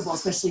possible,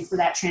 especially for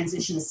that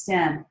transition to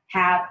STEM,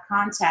 have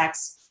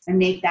context and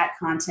make that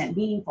content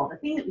meaningful. The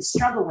thing that we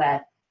struggle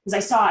with, because I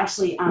saw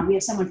actually, we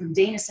have someone from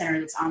Dana Center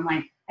that's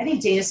online. I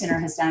think Dana Center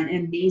has done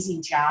an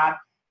amazing job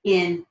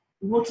in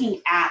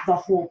looking at the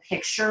whole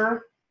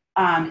picture,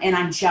 and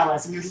I'm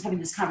jealous. And we were just having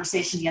this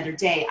conversation the other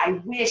day.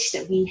 I wish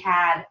that we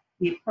had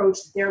the approach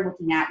that they're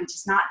looking at, which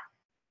is not,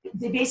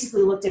 they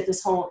basically looked at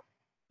this whole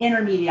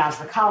intermediate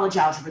algebra, college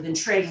algebra, then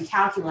trig and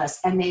calculus,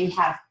 and they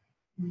have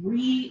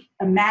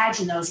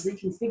reimagined those,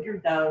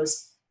 reconfigured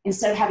those,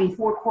 instead of having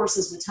 4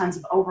 courses with tons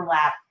of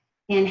overlap,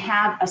 and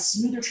have a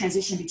smoother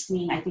transition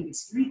between, I think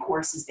it's 3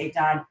 courses they've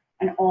done,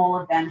 and all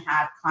of them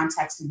have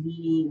context and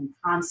meaning and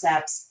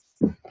concepts.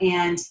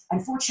 And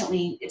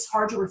unfortunately, it's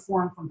hard to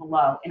reform from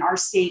below. In our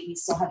state, we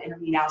still have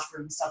intermediate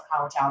algebra, we still have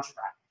college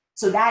algebra.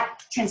 So that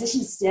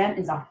transition to STEM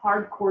is a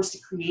hard course to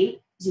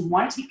create, because we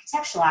want it to be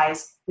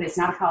contextualized, but it's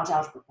not a college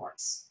algebra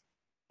course.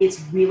 It's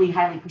really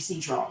highly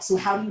procedural. So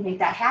how do you make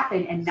that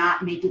happen and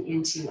not make it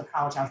into a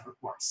college algebra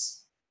course?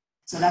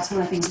 So that's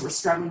one of the things we're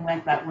struggling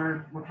with, but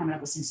we're coming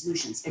up with some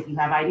solutions. If you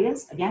have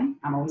ideas, again,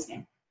 I'm always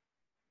game.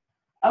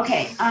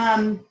 Okay,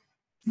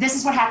 this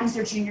is what happens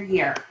their junior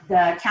year.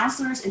 The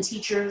counselors and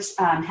teachers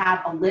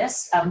have a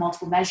list of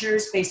multiple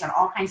measures based on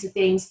all kinds of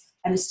things,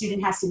 and the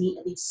student has to meet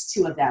at least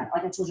 2 of them.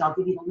 Like I told you, I'll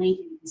give you the link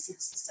and you can see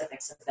the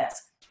specifics of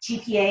this.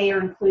 GPA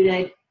are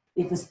included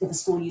if the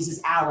school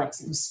uses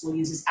ALEX, if the school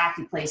uses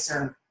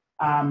Accuplacer,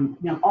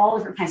 all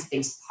different kinds of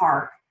things,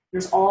 PARC.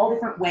 There's all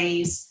different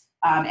ways.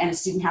 And a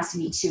student has to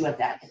meet 2 of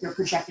them. If they're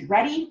projected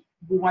ready,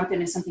 we want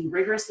them in something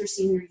rigorous their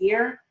senior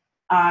year,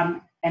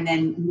 and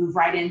then move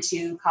right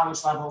into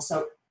college level.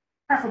 So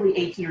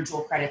preferably AP or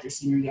dual credit their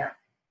senior year.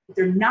 if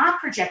they're not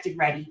projected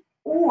ready,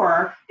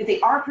 or if they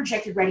are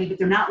projected ready, but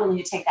they're not willing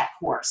to take that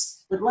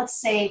course. Like,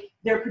 let's say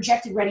they're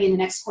projected ready and the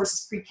next course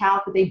is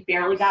pre-calc, but they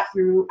barely got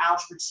through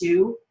Algebra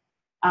 2.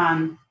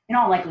 In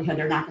all likelihood,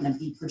 they're not going to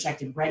be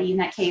projected ready in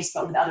that case,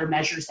 but with other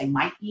measures, they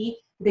might be.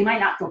 They might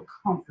not feel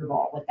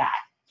comfortable with that.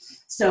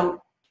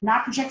 So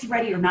not projected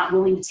ready or not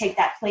willing to take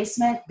that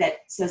placement that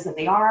says that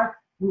they are,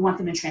 we want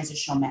them in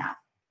transitional math.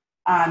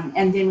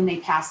 And then when they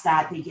pass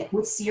that, they get,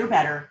 with C or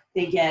better,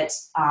 they get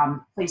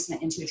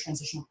placement into a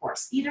transitional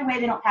course. Either way,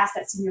 they don't pass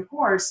that senior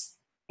course,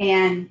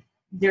 and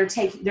they're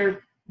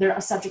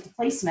a subject to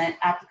placement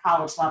at the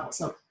college level.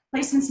 So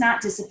placement's not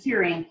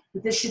disappearing,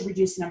 but this should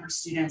reduce the number of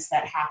students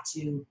that have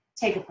to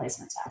take a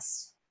placement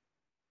test.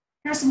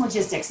 Here's some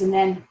logistics, and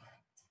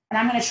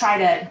I'm going to try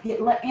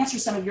to answer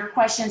some of your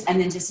questions and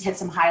then just hit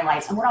some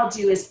highlights. And what I'll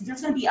do is,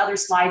 there's going to be other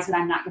slides that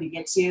I'm not going to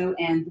get to,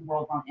 and the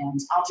world won't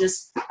end.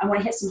 I want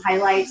to hit some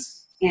highlights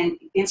and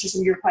answer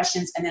some of your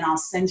questions, and then I'll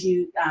send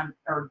you,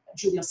 or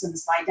Julie will send the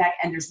slide deck,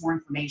 and there's more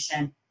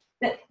information.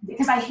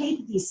 Because I hate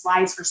that these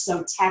slides are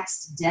so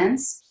text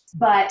dense,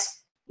 but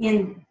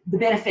the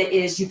benefit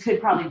is you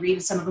could probably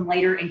read some of them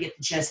later and get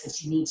the gist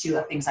that you need to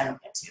of things I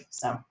don't get to.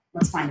 So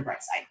let's find the bright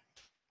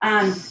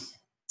side.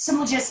 Some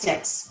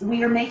logistics.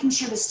 We are making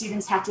sure the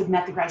students have to have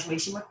met the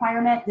graduation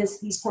requirement.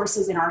 These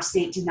courses in our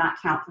state do not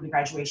count for the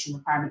graduation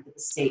requirement that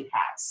the state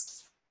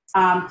has.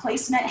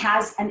 Placement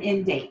has an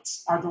end date,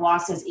 or the law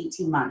says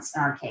 18 months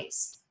in our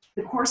case.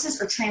 The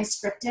courses are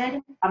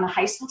transcripted on the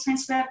high school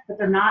transcript, but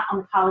they're not on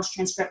the college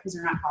transcript because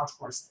they're not college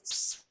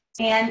courses.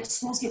 And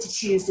schools get to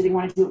choose, do they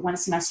want to do it one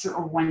semester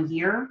or 1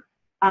 year?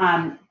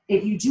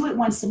 If you do it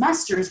one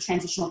semester as a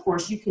transitional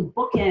course, you can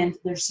bookend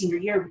their senior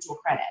year with dual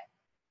credit.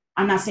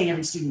 I'm not saying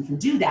every student can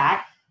do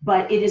that,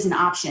 but it is an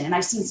option. And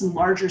I've seen some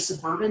larger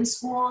suburban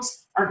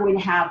schools are going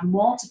to have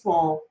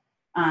multiple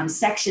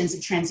sections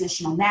of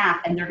transitional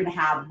math, and they're going to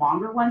have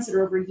longer ones that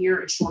are over a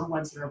year and shorter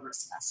ones that are over a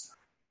semester.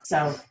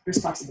 So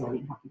there's flexibility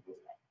in how people do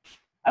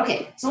it.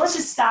 Okay, so let's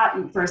just stop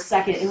for a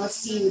second and let's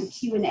see the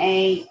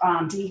Q&A.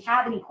 Do we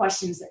have any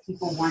questions that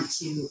people want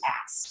to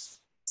ask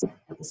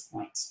at this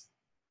point?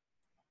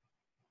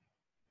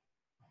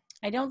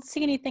 I don't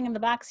see anything in the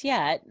box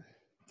yet.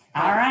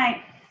 All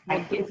right.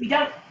 If we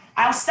don't,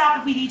 I'll stop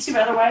if we need to.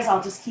 Otherwise,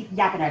 I'll just keep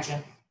yapping at you.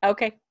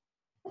 Okay.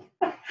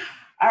 All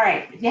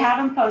right. If you have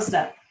them, post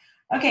up.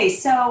 Okay.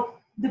 So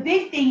the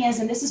big thing is,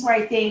 and this is where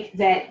I think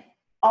that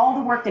all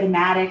the work that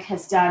Amatic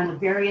has done with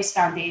various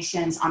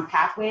foundations on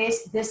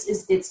pathways,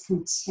 it's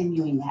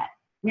continuing that.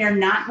 We are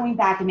not going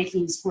back and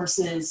making these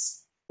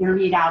courses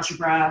intermediate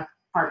algebra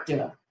part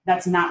 2.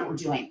 That's not what we're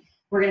doing.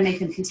 We're going to make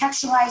them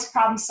contextualized,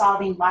 problem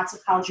solving, lots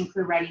of college and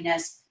career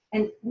readiness.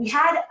 And we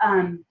had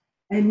an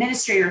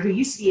administrator who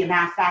used to be a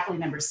math faculty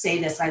member say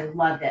this, I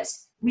love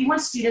this. We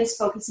want students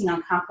focusing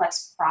on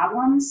complex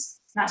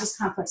problems, not just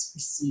complex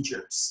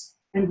procedures,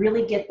 and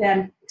really get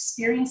them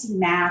experiencing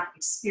math,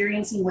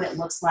 experiencing what it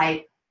looks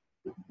like,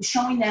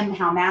 showing them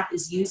how math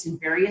is used in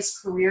various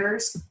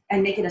careers,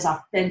 and make it as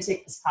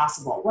authentic as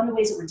possible. One of the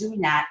ways that we're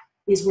doing that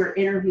is we're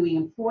interviewing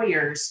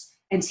employers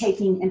and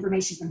taking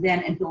information from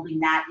them and building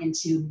that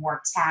into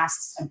more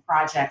tasks and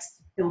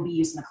projects that will be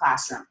used in the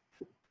classroom.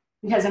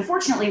 Because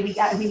unfortunately,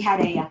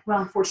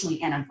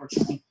 unfortunately and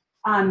unfortunately,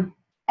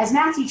 as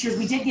math teachers,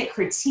 we did get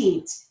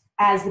critiqued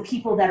as the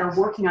people that are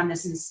working on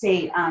this in the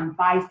state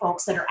by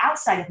folks that are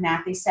outside of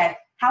math. They said,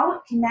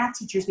 how can math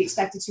teachers be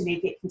expected to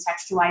make it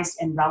contextualized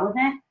and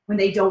relevant when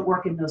they don't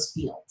work in those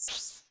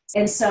fields?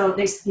 And so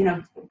they,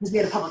 because we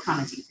had a public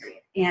commenting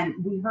period, and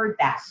we heard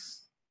that.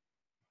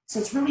 So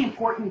it's really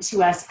important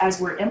to us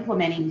as we're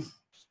implementing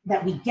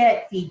that we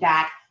get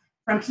feedback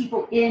from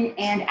people in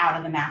and out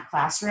of the math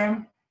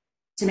classroom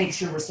to make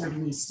sure we're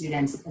serving these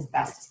students as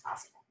best as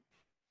possible.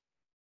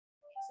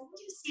 So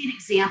we'll just see an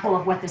example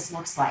of what this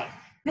looks like.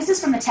 This is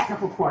from the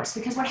technical course,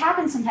 because what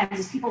happens sometimes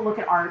is people look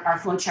at our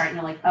flow chart and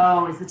they're like,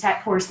 oh, is the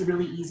tech course the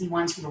really easy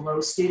ones for the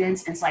low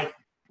students? And it's like,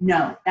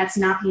 no, that's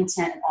not the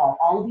intent at all.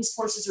 All of these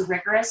courses are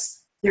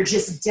rigorous. They're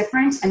just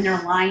different, and they're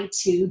aligned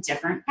to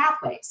different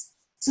pathways.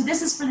 So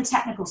this is for the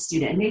technical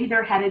student. Maybe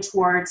they're headed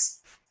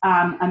towards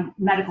a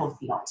medical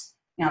field,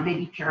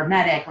 maybe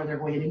paramedic, or they're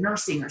going into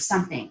nursing or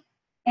something.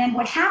 And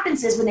what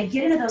happens is when they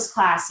get into those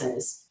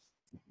classes,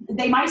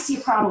 they might see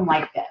a problem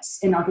like this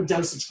in like a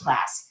dosage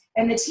class.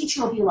 And the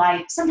teacher will be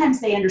like,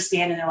 sometimes they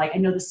understand and they're like, I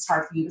know this is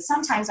hard for you. But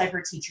sometimes I've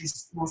heard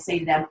teachers will say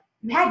to them,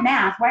 you had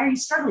math, why are you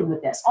struggling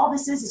with this? All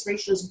this is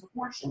ratios and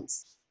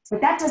proportions.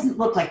 But that doesn't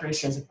look like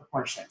ratios and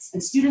proportions.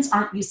 And students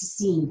aren't used to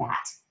seeing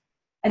that.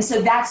 And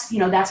so that's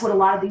what a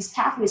lot of these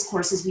pathways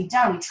courses we've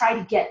done. We try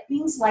to get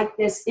things like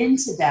this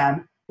into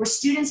them where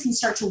students can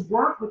start to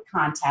work with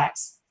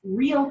context,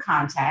 real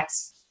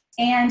context,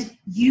 and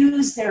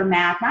use their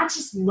math, not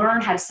just learn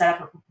how to set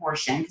up a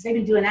proportion, because they've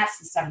been doing that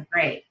since 7th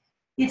grade.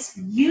 It's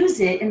use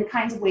it in the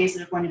kinds of ways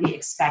that are going to be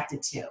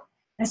expected to.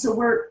 And so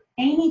we're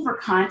aiming for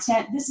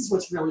content. This is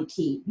what's really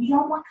key. We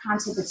don't want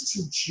content that's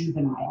too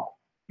juvenile.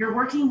 You're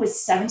working with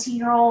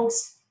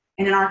 17-year-olds,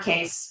 and in our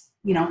case,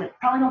 that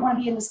probably don't want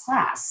to be in this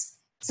class.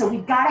 So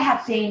we've got to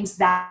have things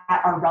that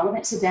are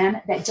relevant to them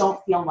that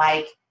don't feel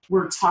like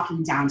we're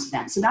talking down to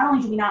them. So not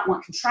only do we not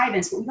want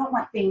contrivance, but we don't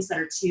want things that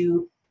are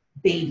too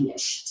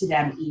babyish to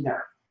them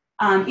either.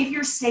 If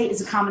your state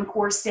is a Common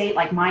Core state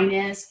like mine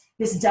is,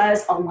 this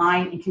does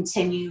align and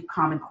continue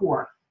Common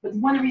Core. But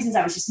one of the reasons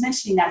I was just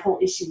mentioning that whole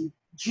issue with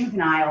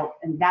juvenile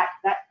and that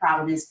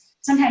problem is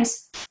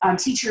sometimes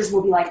teachers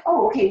will be like,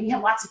 oh, okay, we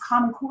have lots of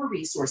Common Core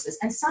resources.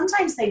 And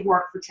sometimes they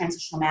work for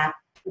transitional math,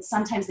 but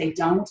sometimes they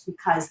don't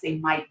because they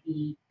might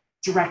be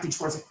directed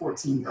towards a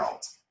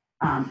 14-year-old.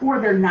 Or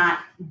they're not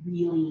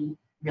really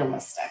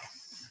realistic.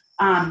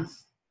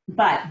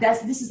 But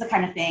this is the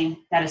kind of thing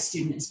that a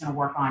student is going to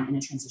work on in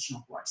a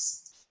transitional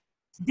course.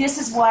 This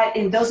is what,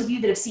 and those of you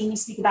that have seen me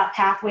speak about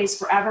pathways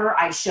forever,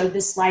 I've showed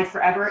this slide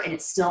forever and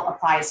it still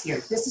applies here.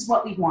 This is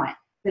what we want,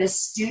 that a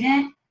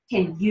student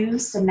can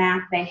use the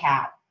math they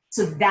have.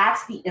 So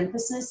that's the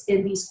emphasis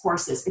in these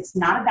courses. It's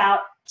not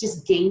about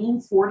just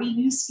gaining 40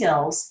 new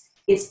skills.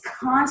 It's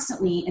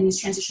constantly in these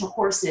transitional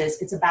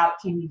courses, it's about,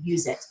 can you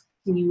use it?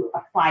 Can you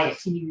apply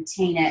it? Can you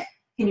retain it?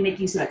 Can you make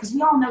use of it? Because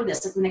we all know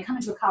this, like when they come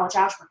into a college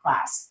algebra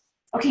class,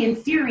 okay, in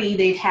theory,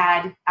 they've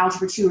had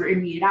algebra 2 or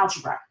intermediate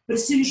algebra. But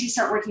as soon as you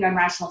start working on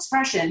rational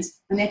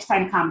expressions, and they have to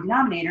find a common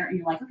denominator, and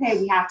you're like, okay,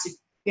 we have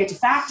to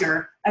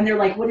factor. And they're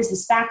like, what is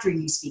this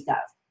factoring you speak of?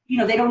 You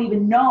know, they don't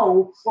even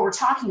know what we're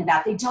talking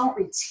about. They don't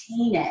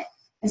retain it.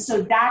 And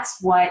so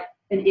that's what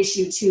an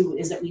issue too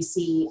is that we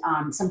see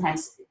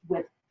sometimes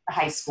with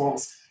high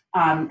schools.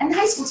 And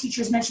high school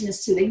teachers mention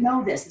this too. They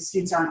know this. The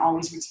students aren't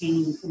always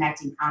retaining and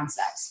connecting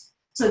concepts.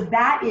 So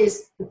that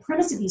is, the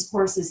premise of these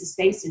courses is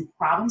based in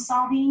problem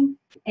solving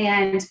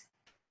and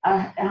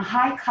a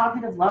high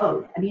cognitive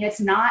load. I mean, it's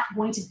not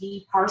going to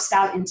be parsed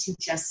out into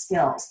just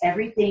skills.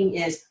 Everything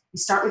is, we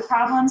start with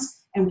problems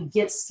and we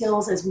get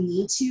skills as we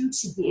need to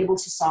be able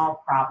to solve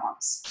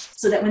problems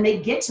so that when they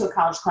get to a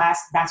college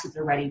class, that's what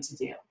they're ready to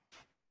do.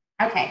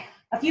 Okay,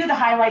 a few of the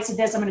highlights of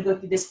this, I'm going to go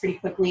through this pretty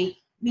quickly.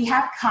 We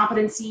have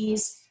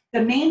competencies.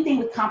 The main thing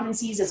with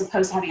competencies, as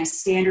opposed to having a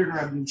standard or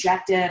an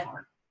objective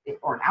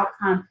or an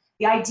outcome,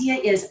 the idea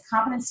is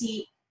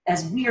competency,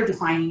 as we are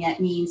defining it,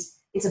 means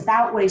it's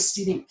about what a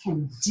student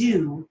can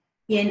do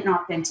in an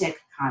authentic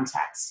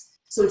context.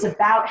 So it's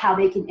about how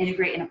they can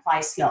integrate and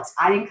apply skills.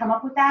 I didn't come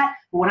up with that,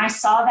 but when I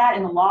saw that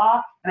in the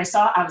law, and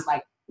I was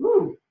like,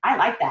 ooh, I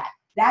like that.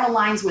 That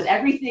aligns with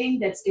everything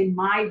that's in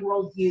my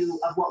worldview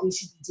of what we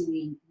should be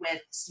doing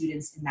with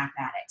students in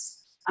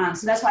mathematics.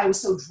 So that's why I was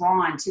so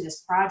drawn to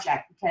this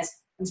project, because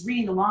I was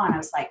reading the law and I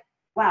was like,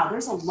 wow,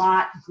 there's a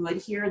lot good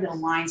here that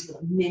aligns with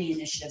many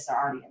initiatives that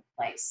are already in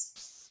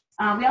place.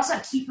 We also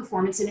have key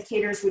performance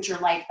indicators, which are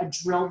like a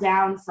drill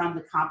down from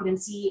the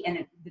competency.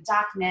 And the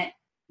document,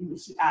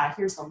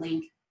 here's the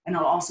link, and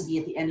it'll also be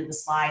at the end of the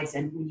slides.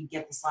 And when you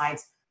get the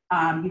slides,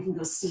 you can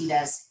go see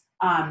this.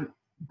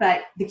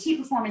 But the key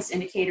performance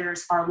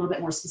indicators are a little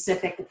bit more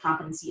specific. The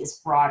competency is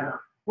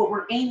broader. What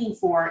we're aiming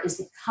for is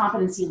the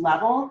competency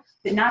level,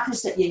 that not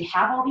just that you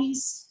have all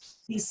these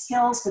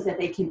skills, but that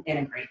they can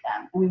integrate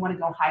them. And we want to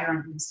go higher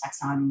on Bloom's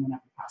taxonomy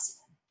whenever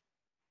possible.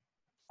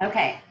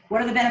 Okay,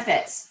 what are the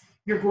benefits?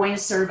 You're going to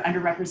serve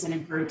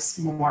underrepresented groups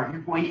more.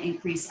 You're going to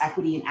increase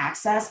equity and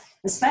access,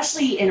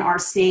 especially in our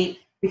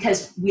state,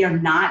 because we are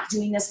not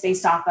doing this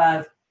based off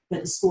of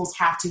that the schools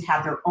have to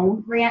have their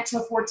own grant to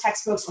afford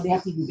textbooks, or they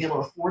have to even be able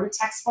to afford a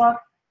textbook.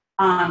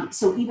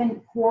 So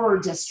even poorer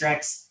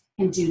districts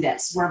can do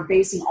this. We're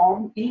basing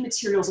any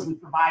materials that we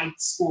provide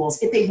schools,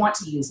 if they want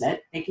to use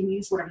it, they can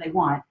use whatever they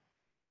want.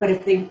 But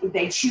if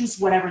they choose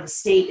whatever the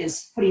state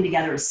is putting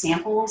together as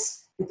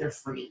samples, that they're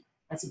free.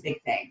 That's a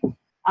big thing.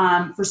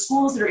 For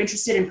schools that are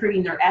interested in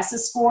improving their ESSA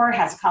score,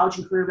 has a college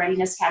and career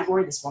readiness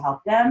category, this will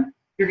help them.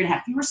 You're going to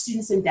have fewer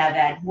students in Dev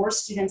Ed, more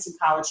students in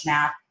college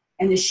math,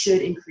 and this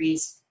should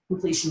increase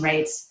completion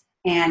rates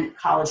and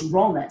college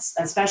enrollments,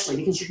 especially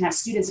because you're going to have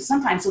students that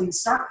sometimes when you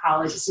start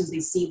college, as soon as they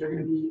see they're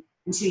going to be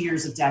in 2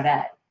 years of Dev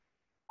Ed.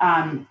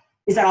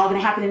 Is that all going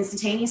to happen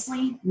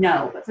instantaneously?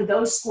 No, but for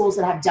those schools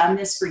that have done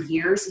this for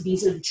years,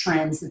 these are the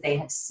trends that they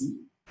have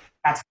seen.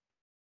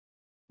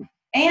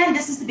 And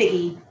this is the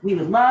biggie. We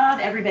would love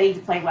everybody to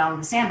play well in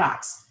the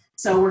sandbox.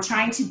 So we're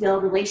trying to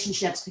build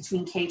relationships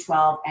between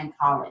K-12 and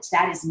college.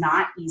 That is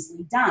not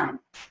easily done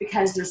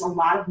because there's a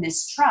lot of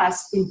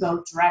mistrust in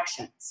both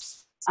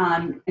directions.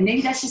 And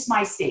maybe that's just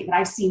my state, but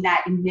I've seen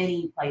that in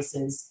many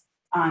places.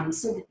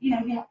 So, you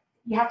know,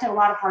 you have to have a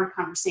lot of hard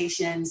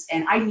conversations,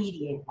 and I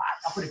mediate a lot.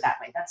 I'll put it that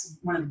way. That's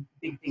one of the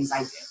big things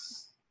I do.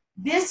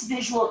 This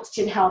visual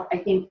should help, I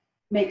think,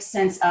 make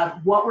sense of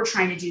what we're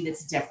trying to do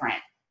that's different.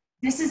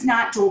 This is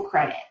not dual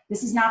credit.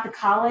 This is not the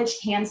college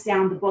hands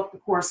down the book, the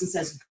course, and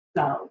says,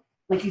 go,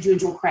 like you do in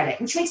dual credit,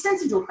 which makes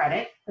sense in dual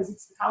credit because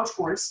it's the college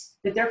course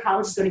that their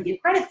college is going to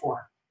give credit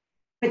for.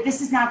 But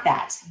this is not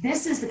that.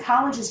 This is the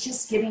college is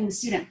just giving the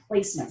student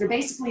placement. They're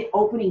basically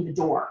opening the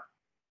door.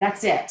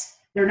 That's it.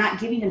 They're not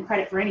giving them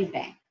credit for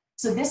anything.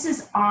 So this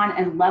is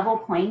on a level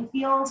playing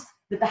field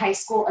that the high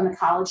school and the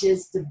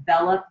colleges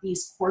develop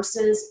these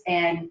courses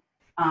and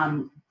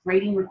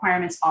grading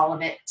requirements, all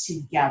of it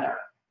together.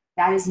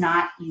 That is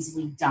not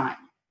easily done.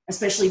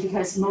 especially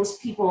because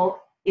most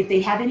people, if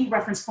they have any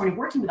reference point of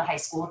working with a high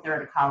school, if they're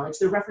at a college,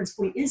 their reference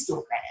point is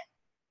dual credit.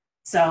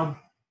 So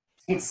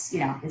it's,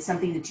 it's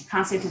something that you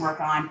constantly have to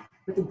work on,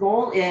 but the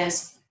goal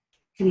is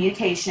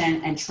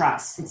communication and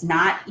trust. It's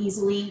not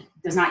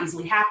does not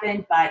easily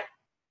happen, but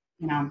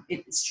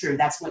it's true.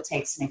 That's what it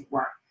takes to make it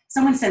work.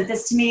 Someone sent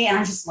this to me and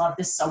I just love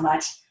this so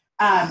much.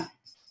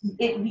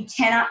 We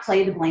cannot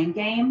play the blame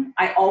game.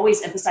 I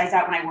always emphasize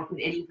that when I work with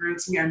any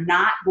groups. We are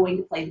not going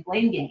to play the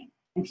blame game.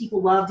 And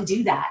people love to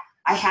do that.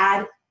 I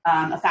had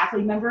a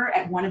faculty member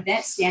at one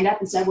event stand up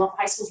and said, well, if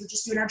high schools were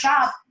just doing their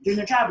job, we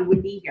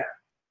wouldn't be here.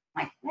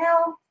 I'm like,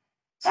 well,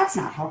 that's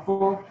not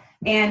helpful.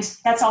 And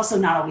that's also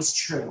not always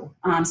true.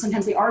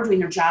 Sometimes they are doing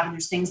their job and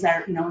there's things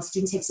that, a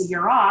student takes a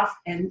year off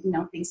and,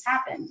 things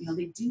happen.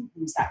 They do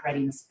lose that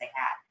readiness that they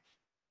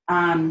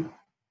had.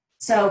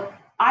 So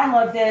I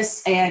love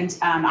this, and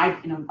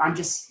I'm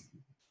just,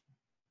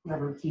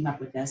 whoever came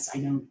up with this, I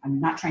know I'm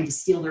not trying to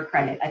steal their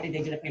credit. I think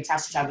they did a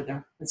fantastic job with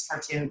this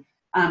cartoon.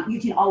 You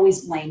can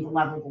always blame the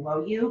level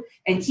below you,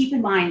 and keep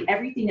in mind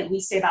everything that we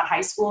say about high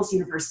schools,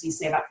 universities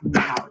say about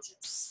community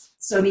colleges.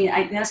 So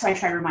that's why I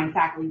try to remind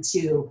faculty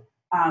too,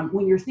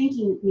 when you're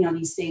thinking,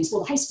 these things,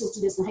 well, the high schools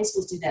do this and the high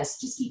schools do this,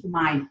 just keep in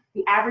mind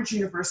the average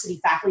university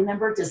faculty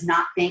member does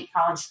not think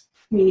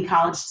community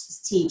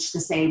colleges teach the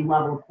same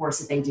level of course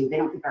that they do. They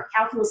don't think our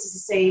calculus is the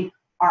same,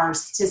 our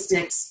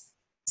statistics.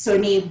 So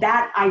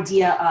that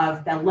idea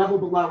of the level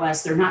below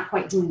us, they're not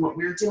quite doing what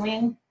we're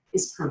doing,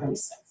 is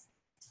pervasive.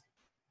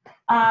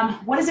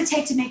 What does it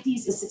take to make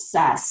these a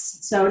success?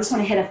 So I just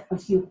want to hit a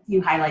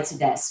few highlights of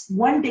this.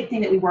 One big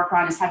thing that we work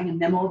on is having a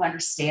memo of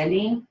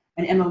understanding,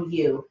 an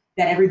MOU,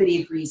 that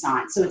everybody agrees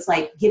on. So it's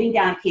like getting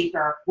down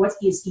paper, what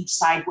is each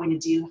side going to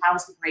do? How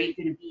is the grade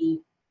going to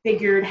be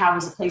figured? How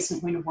is the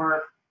placement going to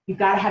work? You've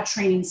got to have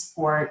training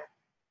support.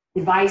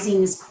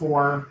 Advising is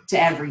core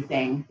to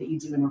everything that you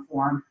do in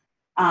reform.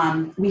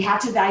 We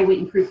have to evaluate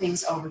and improve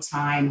things over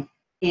time,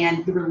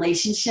 and the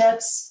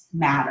relationships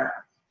matter.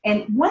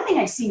 And one thing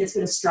I've seen that's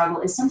been a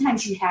struggle is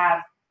sometimes you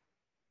have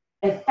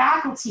a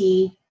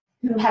faculty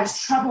who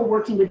has trouble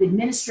working with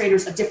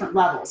administrators of different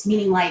levels,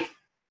 meaning like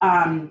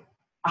a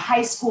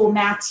high school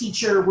math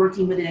teacher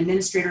working with an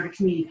administrator at a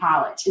community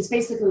college. It's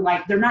basically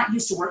like they're not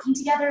used to working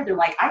together. They're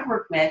like, I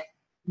work with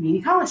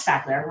community college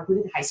faculty, I work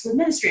with high school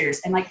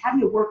administrators, and like having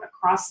to work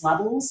across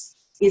levels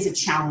is a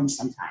challenge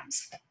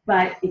sometimes,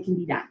 but it can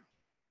be done.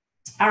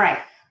 All right.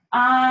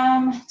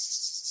 I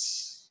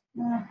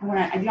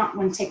don't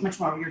want to take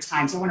much more of your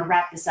time, so I want to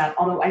wrap this up,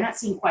 although I'm not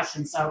seeing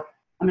questions, so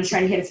I'm going to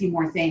try to hit a few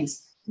more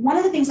things. One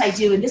of the things I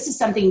do, and this is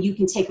something you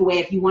can take away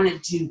if you want to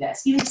do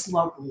this, even just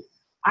locally,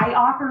 I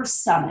offer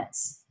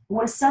summits.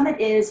 What a summit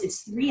is,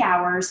 it's 3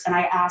 hours, and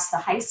I ask the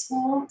high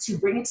school to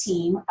bring a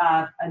team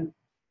of an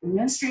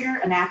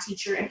administrator, a math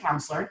teacher, and a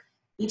counselor.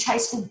 Each high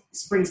school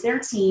brings their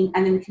team,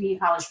 and then the community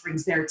college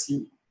brings their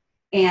team.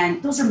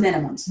 And those are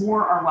minimums.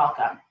 More are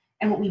welcome.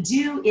 And what we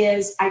do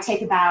is I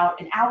take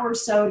about an hour or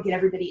so to get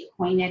everybody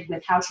acquainted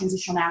with how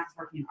transitional math is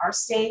working in our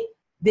state.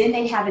 Then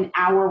they have an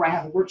hour where I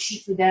have a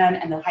worksheet for them,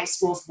 and the high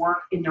schools work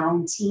in their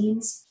own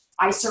teams.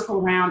 I circle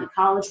around, the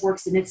college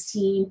works in its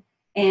team,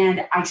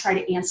 and I try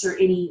to answer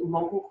any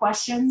local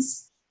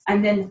questions.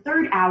 And then the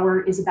third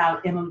hour is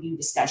about MOU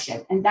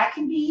discussion. And that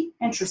can be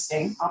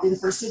interesting, I'll be the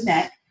first to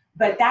admit,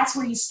 but that's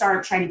where you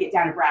start trying to get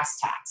down to brass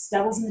tacks,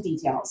 devil's in the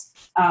details.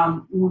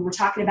 When we're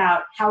talking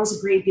about how is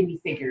a grade going to be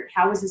figured,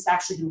 how is this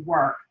actually going to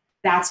work,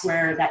 that's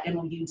where that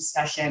MOU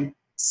discussion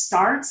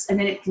starts, and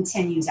then it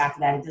continues after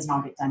that. It doesn't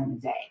all get done in a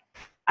day.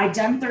 I've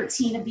done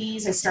 13 of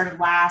these. I started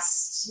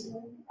last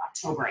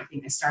October, I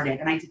think I started,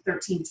 and I did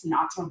 13 between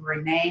October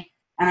and May.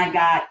 And I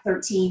got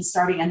 13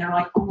 starting, and they're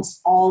like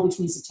almost all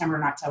between September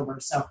and October.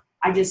 So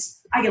I get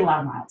a lot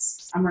of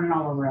miles. I'm running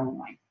all over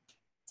Illinois.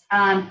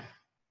 I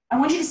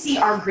want you to see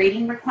our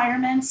grading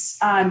requirements.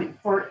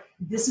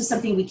 This is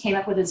something we came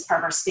up with as part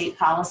of our state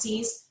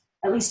policies.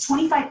 At least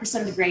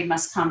 25% of the grade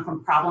must come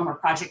from problem or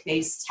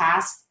project-based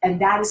tasks,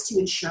 and that is to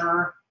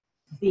ensure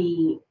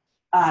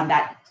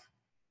that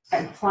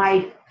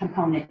applied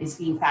component is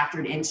being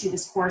factored into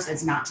this course.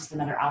 It's not just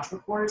another algebra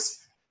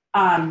course.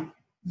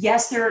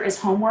 Yes, there is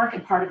homework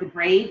and part of the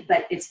grade,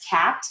 but it's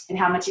capped in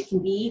how much it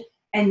can be,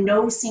 and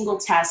no single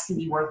test can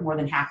be worth more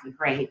than half the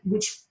grade,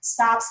 which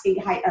stops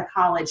a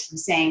college from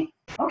saying,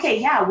 okay,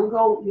 yeah,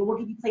 we'll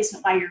give you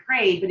placement by your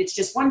grade, but it's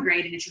just one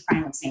grade and it's your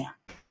final exam.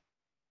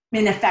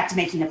 In effect,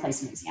 making a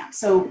placement exam.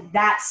 So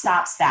that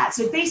stops that.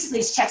 So basically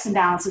it's checks and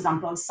balances on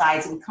both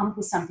sides, and we come up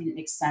with something that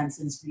makes sense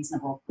and is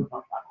reasonable for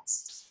both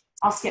levels.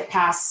 I'll skip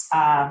past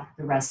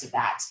the rest of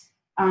that.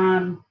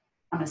 I'm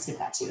gonna skip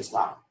that too as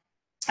well.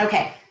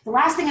 Okay, the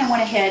last thing I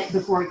want to hit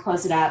before we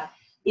close it up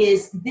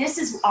is this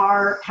is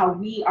how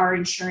we are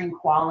ensuring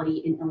quality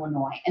in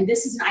Illinois. And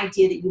this is an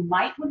idea that you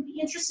might want to be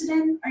interested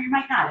in, or you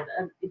might not.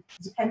 It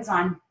depends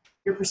on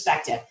your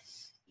perspective.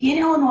 In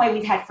Illinois,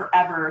 we've had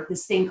forever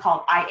this thing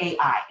called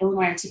IAI,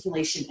 Illinois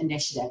Articulation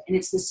Initiative. And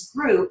it's this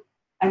group,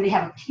 and they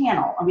have a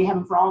panel, and we have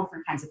them for all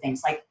different kinds of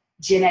things, like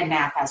Gen Ed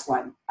Math has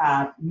one,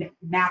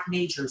 Math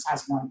Majors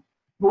has one.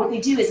 But what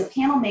they do is a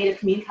panel made of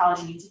community college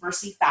and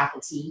university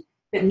faculty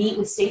that meet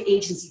with state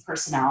agency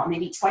personnel, and they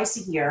meet twice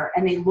a year,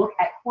 and they look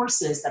at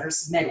courses that are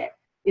submitted.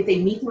 If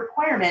they meet the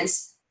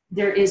requirements,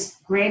 there is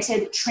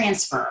granted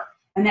transfer,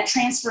 and that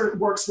transfer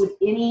works with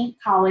any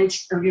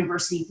college or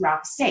university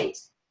throughout the state.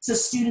 So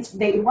students,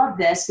 they love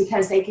this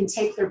because they can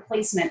take their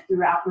placement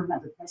throughout, or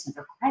not their placement,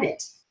 their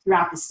credit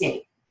throughout the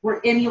state.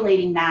 We're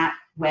emulating that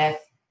with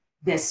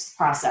this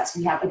process.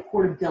 We have a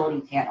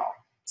portability panel.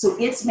 So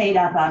it's made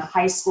up of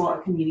high school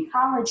or community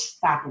college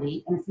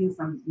faculty and a few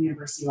from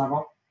university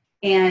level.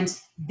 And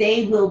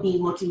they will be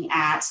looking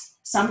at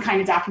some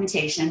kind of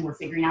documentation. We're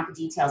figuring out the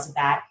details of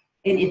that.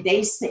 And if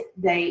they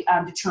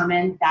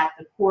determine that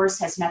the course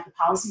has met the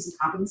policies and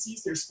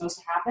competencies that are supposed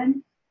to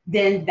happen,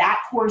 then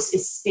that course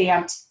is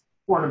stamped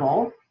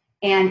portable.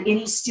 And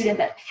any student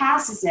that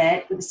passes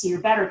it with a C or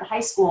better at the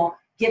high school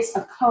gets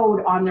a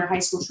code on their high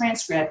school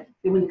transcript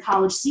that when the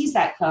college sees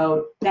that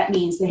code, that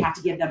means they have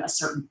to give them a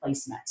certain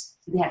placement.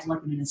 So they have to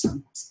let them in a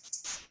certain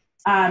courses.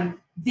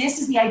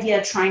 This is the idea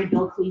of trying to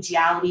build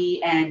collegiality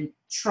and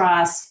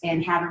trust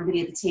and have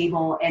everybody at the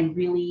table and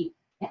really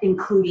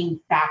including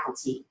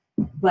faculty.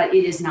 But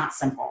it is not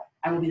simple.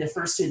 I will be the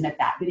first to admit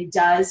that. But it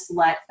does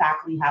let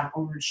faculty have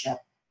ownership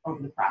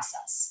over the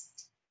process.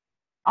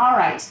 All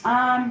right.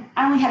 I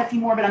only had a few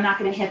more, but I'm not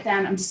going to hit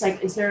them. I'm just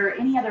like, is there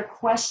any other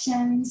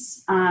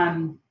questions?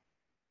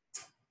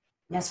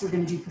 Yes, we're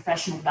going to do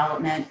professional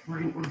development.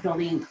 We're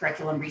building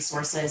curriculum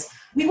resources.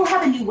 We will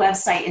have a new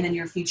website in the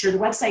near future. The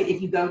website,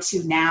 if you go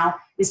to now,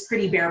 is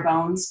pretty bare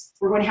bones.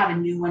 We're going to have a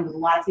new one with a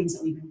lot of things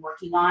that we've been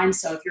working on.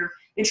 So if you're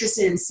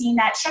interested in seeing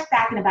that, check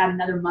back in about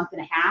another month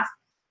and a half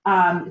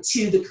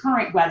to the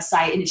current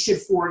website, and it should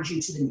forward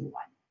you to the new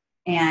one.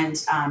 And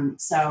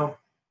so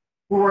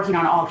we're working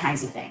on all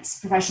kinds of things,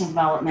 professional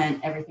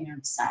development, everything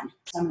under the sun.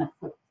 So I'm going to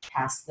click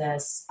past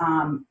this.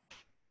 I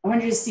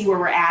wanted you to see where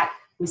we're at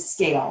with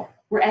scale.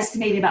 We're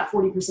estimating about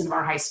 40% of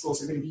our high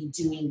schools are going to be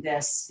doing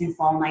this in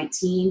fall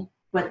 19,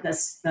 but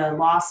the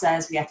law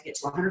says we have to get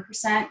to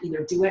 100%,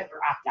 either do it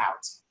or opt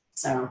out.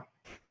 So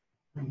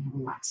we're going to have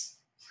a lot.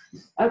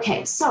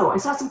 Okay, so I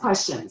saw some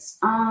questions.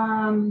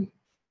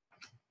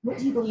 What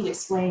do you believe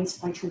explains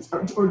why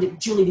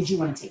Julie, did you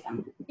want to take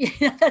them?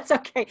 Yeah, that's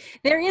okay.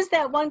 There is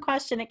that one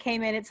question that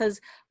came in. It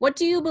says, what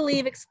do you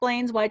believe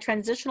explains why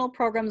transitional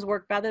programs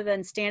work better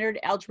than standard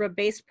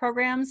algebra-based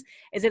programs?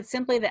 Is it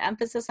simply the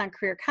emphasis on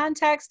career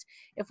context?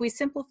 If we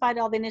simplified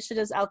all the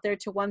initiatives out there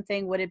to one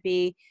thing, would it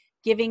be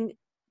giving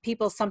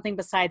people something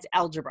besides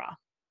algebra?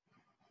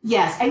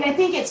 Yes, and I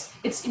think it's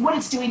what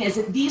it's doing is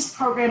that these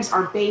programs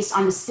are based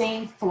on the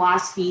same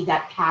philosophy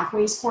that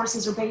Pathways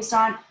courses are based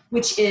on,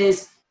 which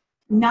is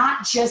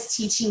not just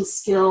teaching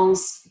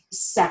skills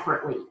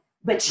separately,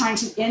 but trying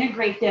to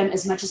integrate them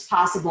as much as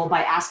possible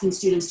by asking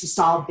students to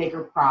solve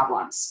bigger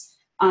problems.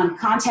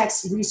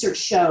 Context research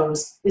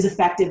shows is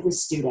effective with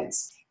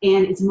students,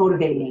 and it's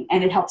motivating,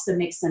 and it helps them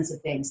make sense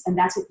of things. And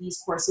that's what these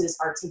courses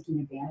are taking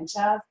advantage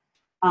of.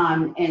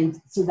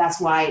 And so that's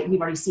why we've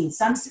already seen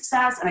some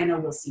success, and I know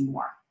we'll see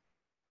more.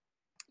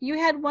 You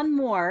had one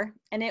more,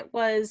 and it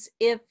was,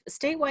 if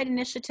statewide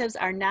initiatives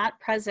are not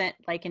present,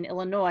 like in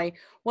Illinois,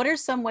 what are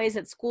some ways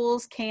that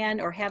schools can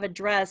or have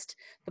addressed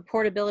the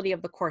portability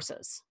of the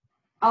courses?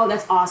 Oh,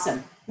 that's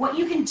awesome. What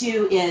you can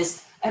do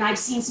is, and I've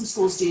seen some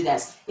schools do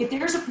this, if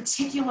there's a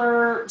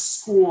particular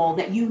school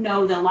that you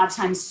know that a lot of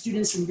times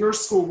students from your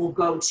school will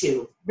go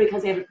to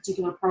because they have a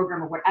particular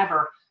program or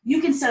whatever,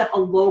 you can set up a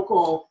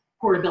local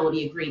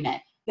portability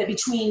agreement that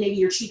between maybe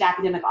your chief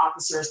academic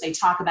officers, they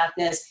talk about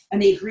this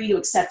and they agree to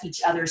accept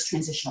each other's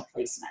transitional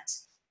placement.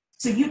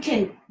 So you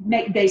can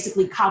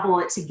basically cobble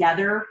it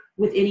together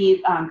with any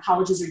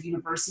colleges or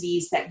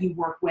universities that you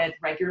work with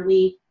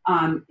regularly.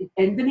 And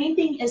the main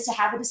thing is to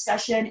have a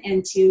discussion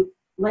and to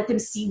let them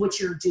see what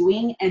you're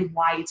doing and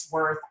why it's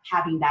worth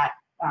having that,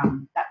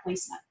 that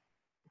placement.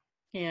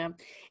 Yeah,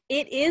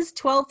 it is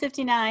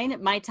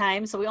 12:59 my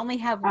time, so we only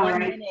have 1 right.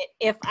 minute.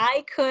 If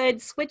I could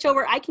switch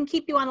over, I can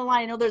keep you on the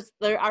line. I know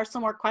there are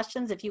some more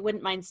questions if you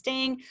wouldn't mind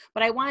staying,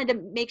 but I wanted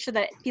to make sure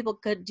that people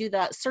could do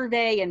the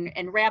survey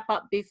and wrap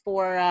up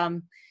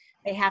before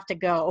they have to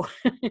go.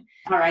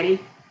 All righty.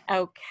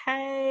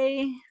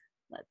 Okay,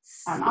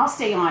 let's see. I'll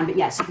stay on, but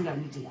yes, you can go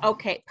and do that.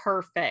 Okay,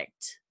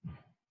 perfect.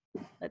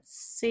 Let's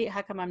see.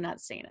 How come I'm not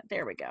seeing it?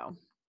 There we go.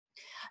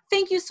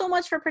 Thank you so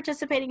much for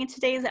participating in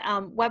today's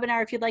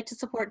webinar. If you'd like to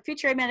support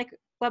future AMATIC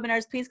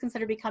webinars, please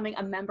consider becoming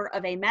a member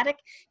of AMATIC.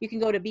 You can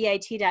go to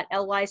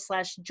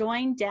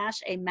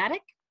bit.ly/join-AMATIC.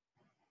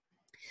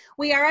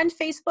 We are on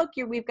Facebook.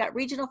 We've got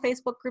regional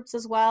Facebook groups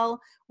as well.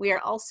 We are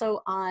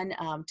also on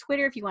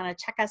Twitter if you want to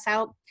check us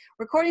out.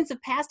 Recordings of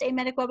past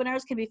AMATIC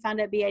webinars can be found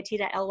at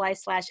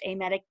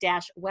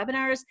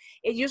bit.ly/AMATIC-webinars.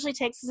 It usually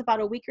takes us about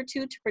a week or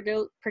two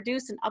to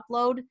produce and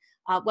upload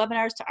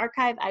webinars to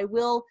archive. I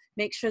will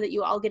make sure that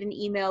you all get an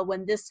email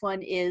when this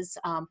one is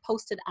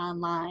posted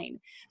online.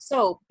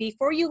 So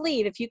before you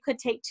leave, if you could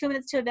take 2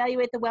 minutes to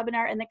evaluate the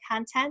webinar and the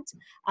content,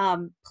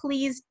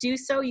 please do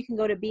so. You can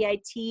go to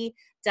bit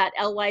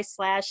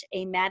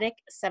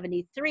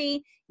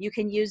bit.ly/amatic73. You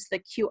can use the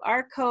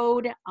QR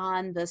code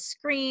on the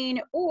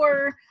screen,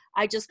 or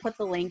I just put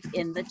the link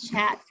in the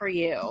chat for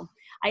you.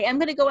 I am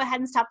going to go ahead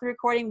and stop the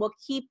recording. We'll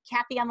keep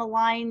Kathy on the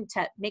line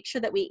to make sure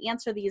that we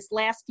answer these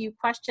last few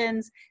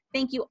questions.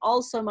 Thank you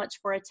all so much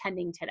for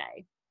attending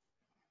today.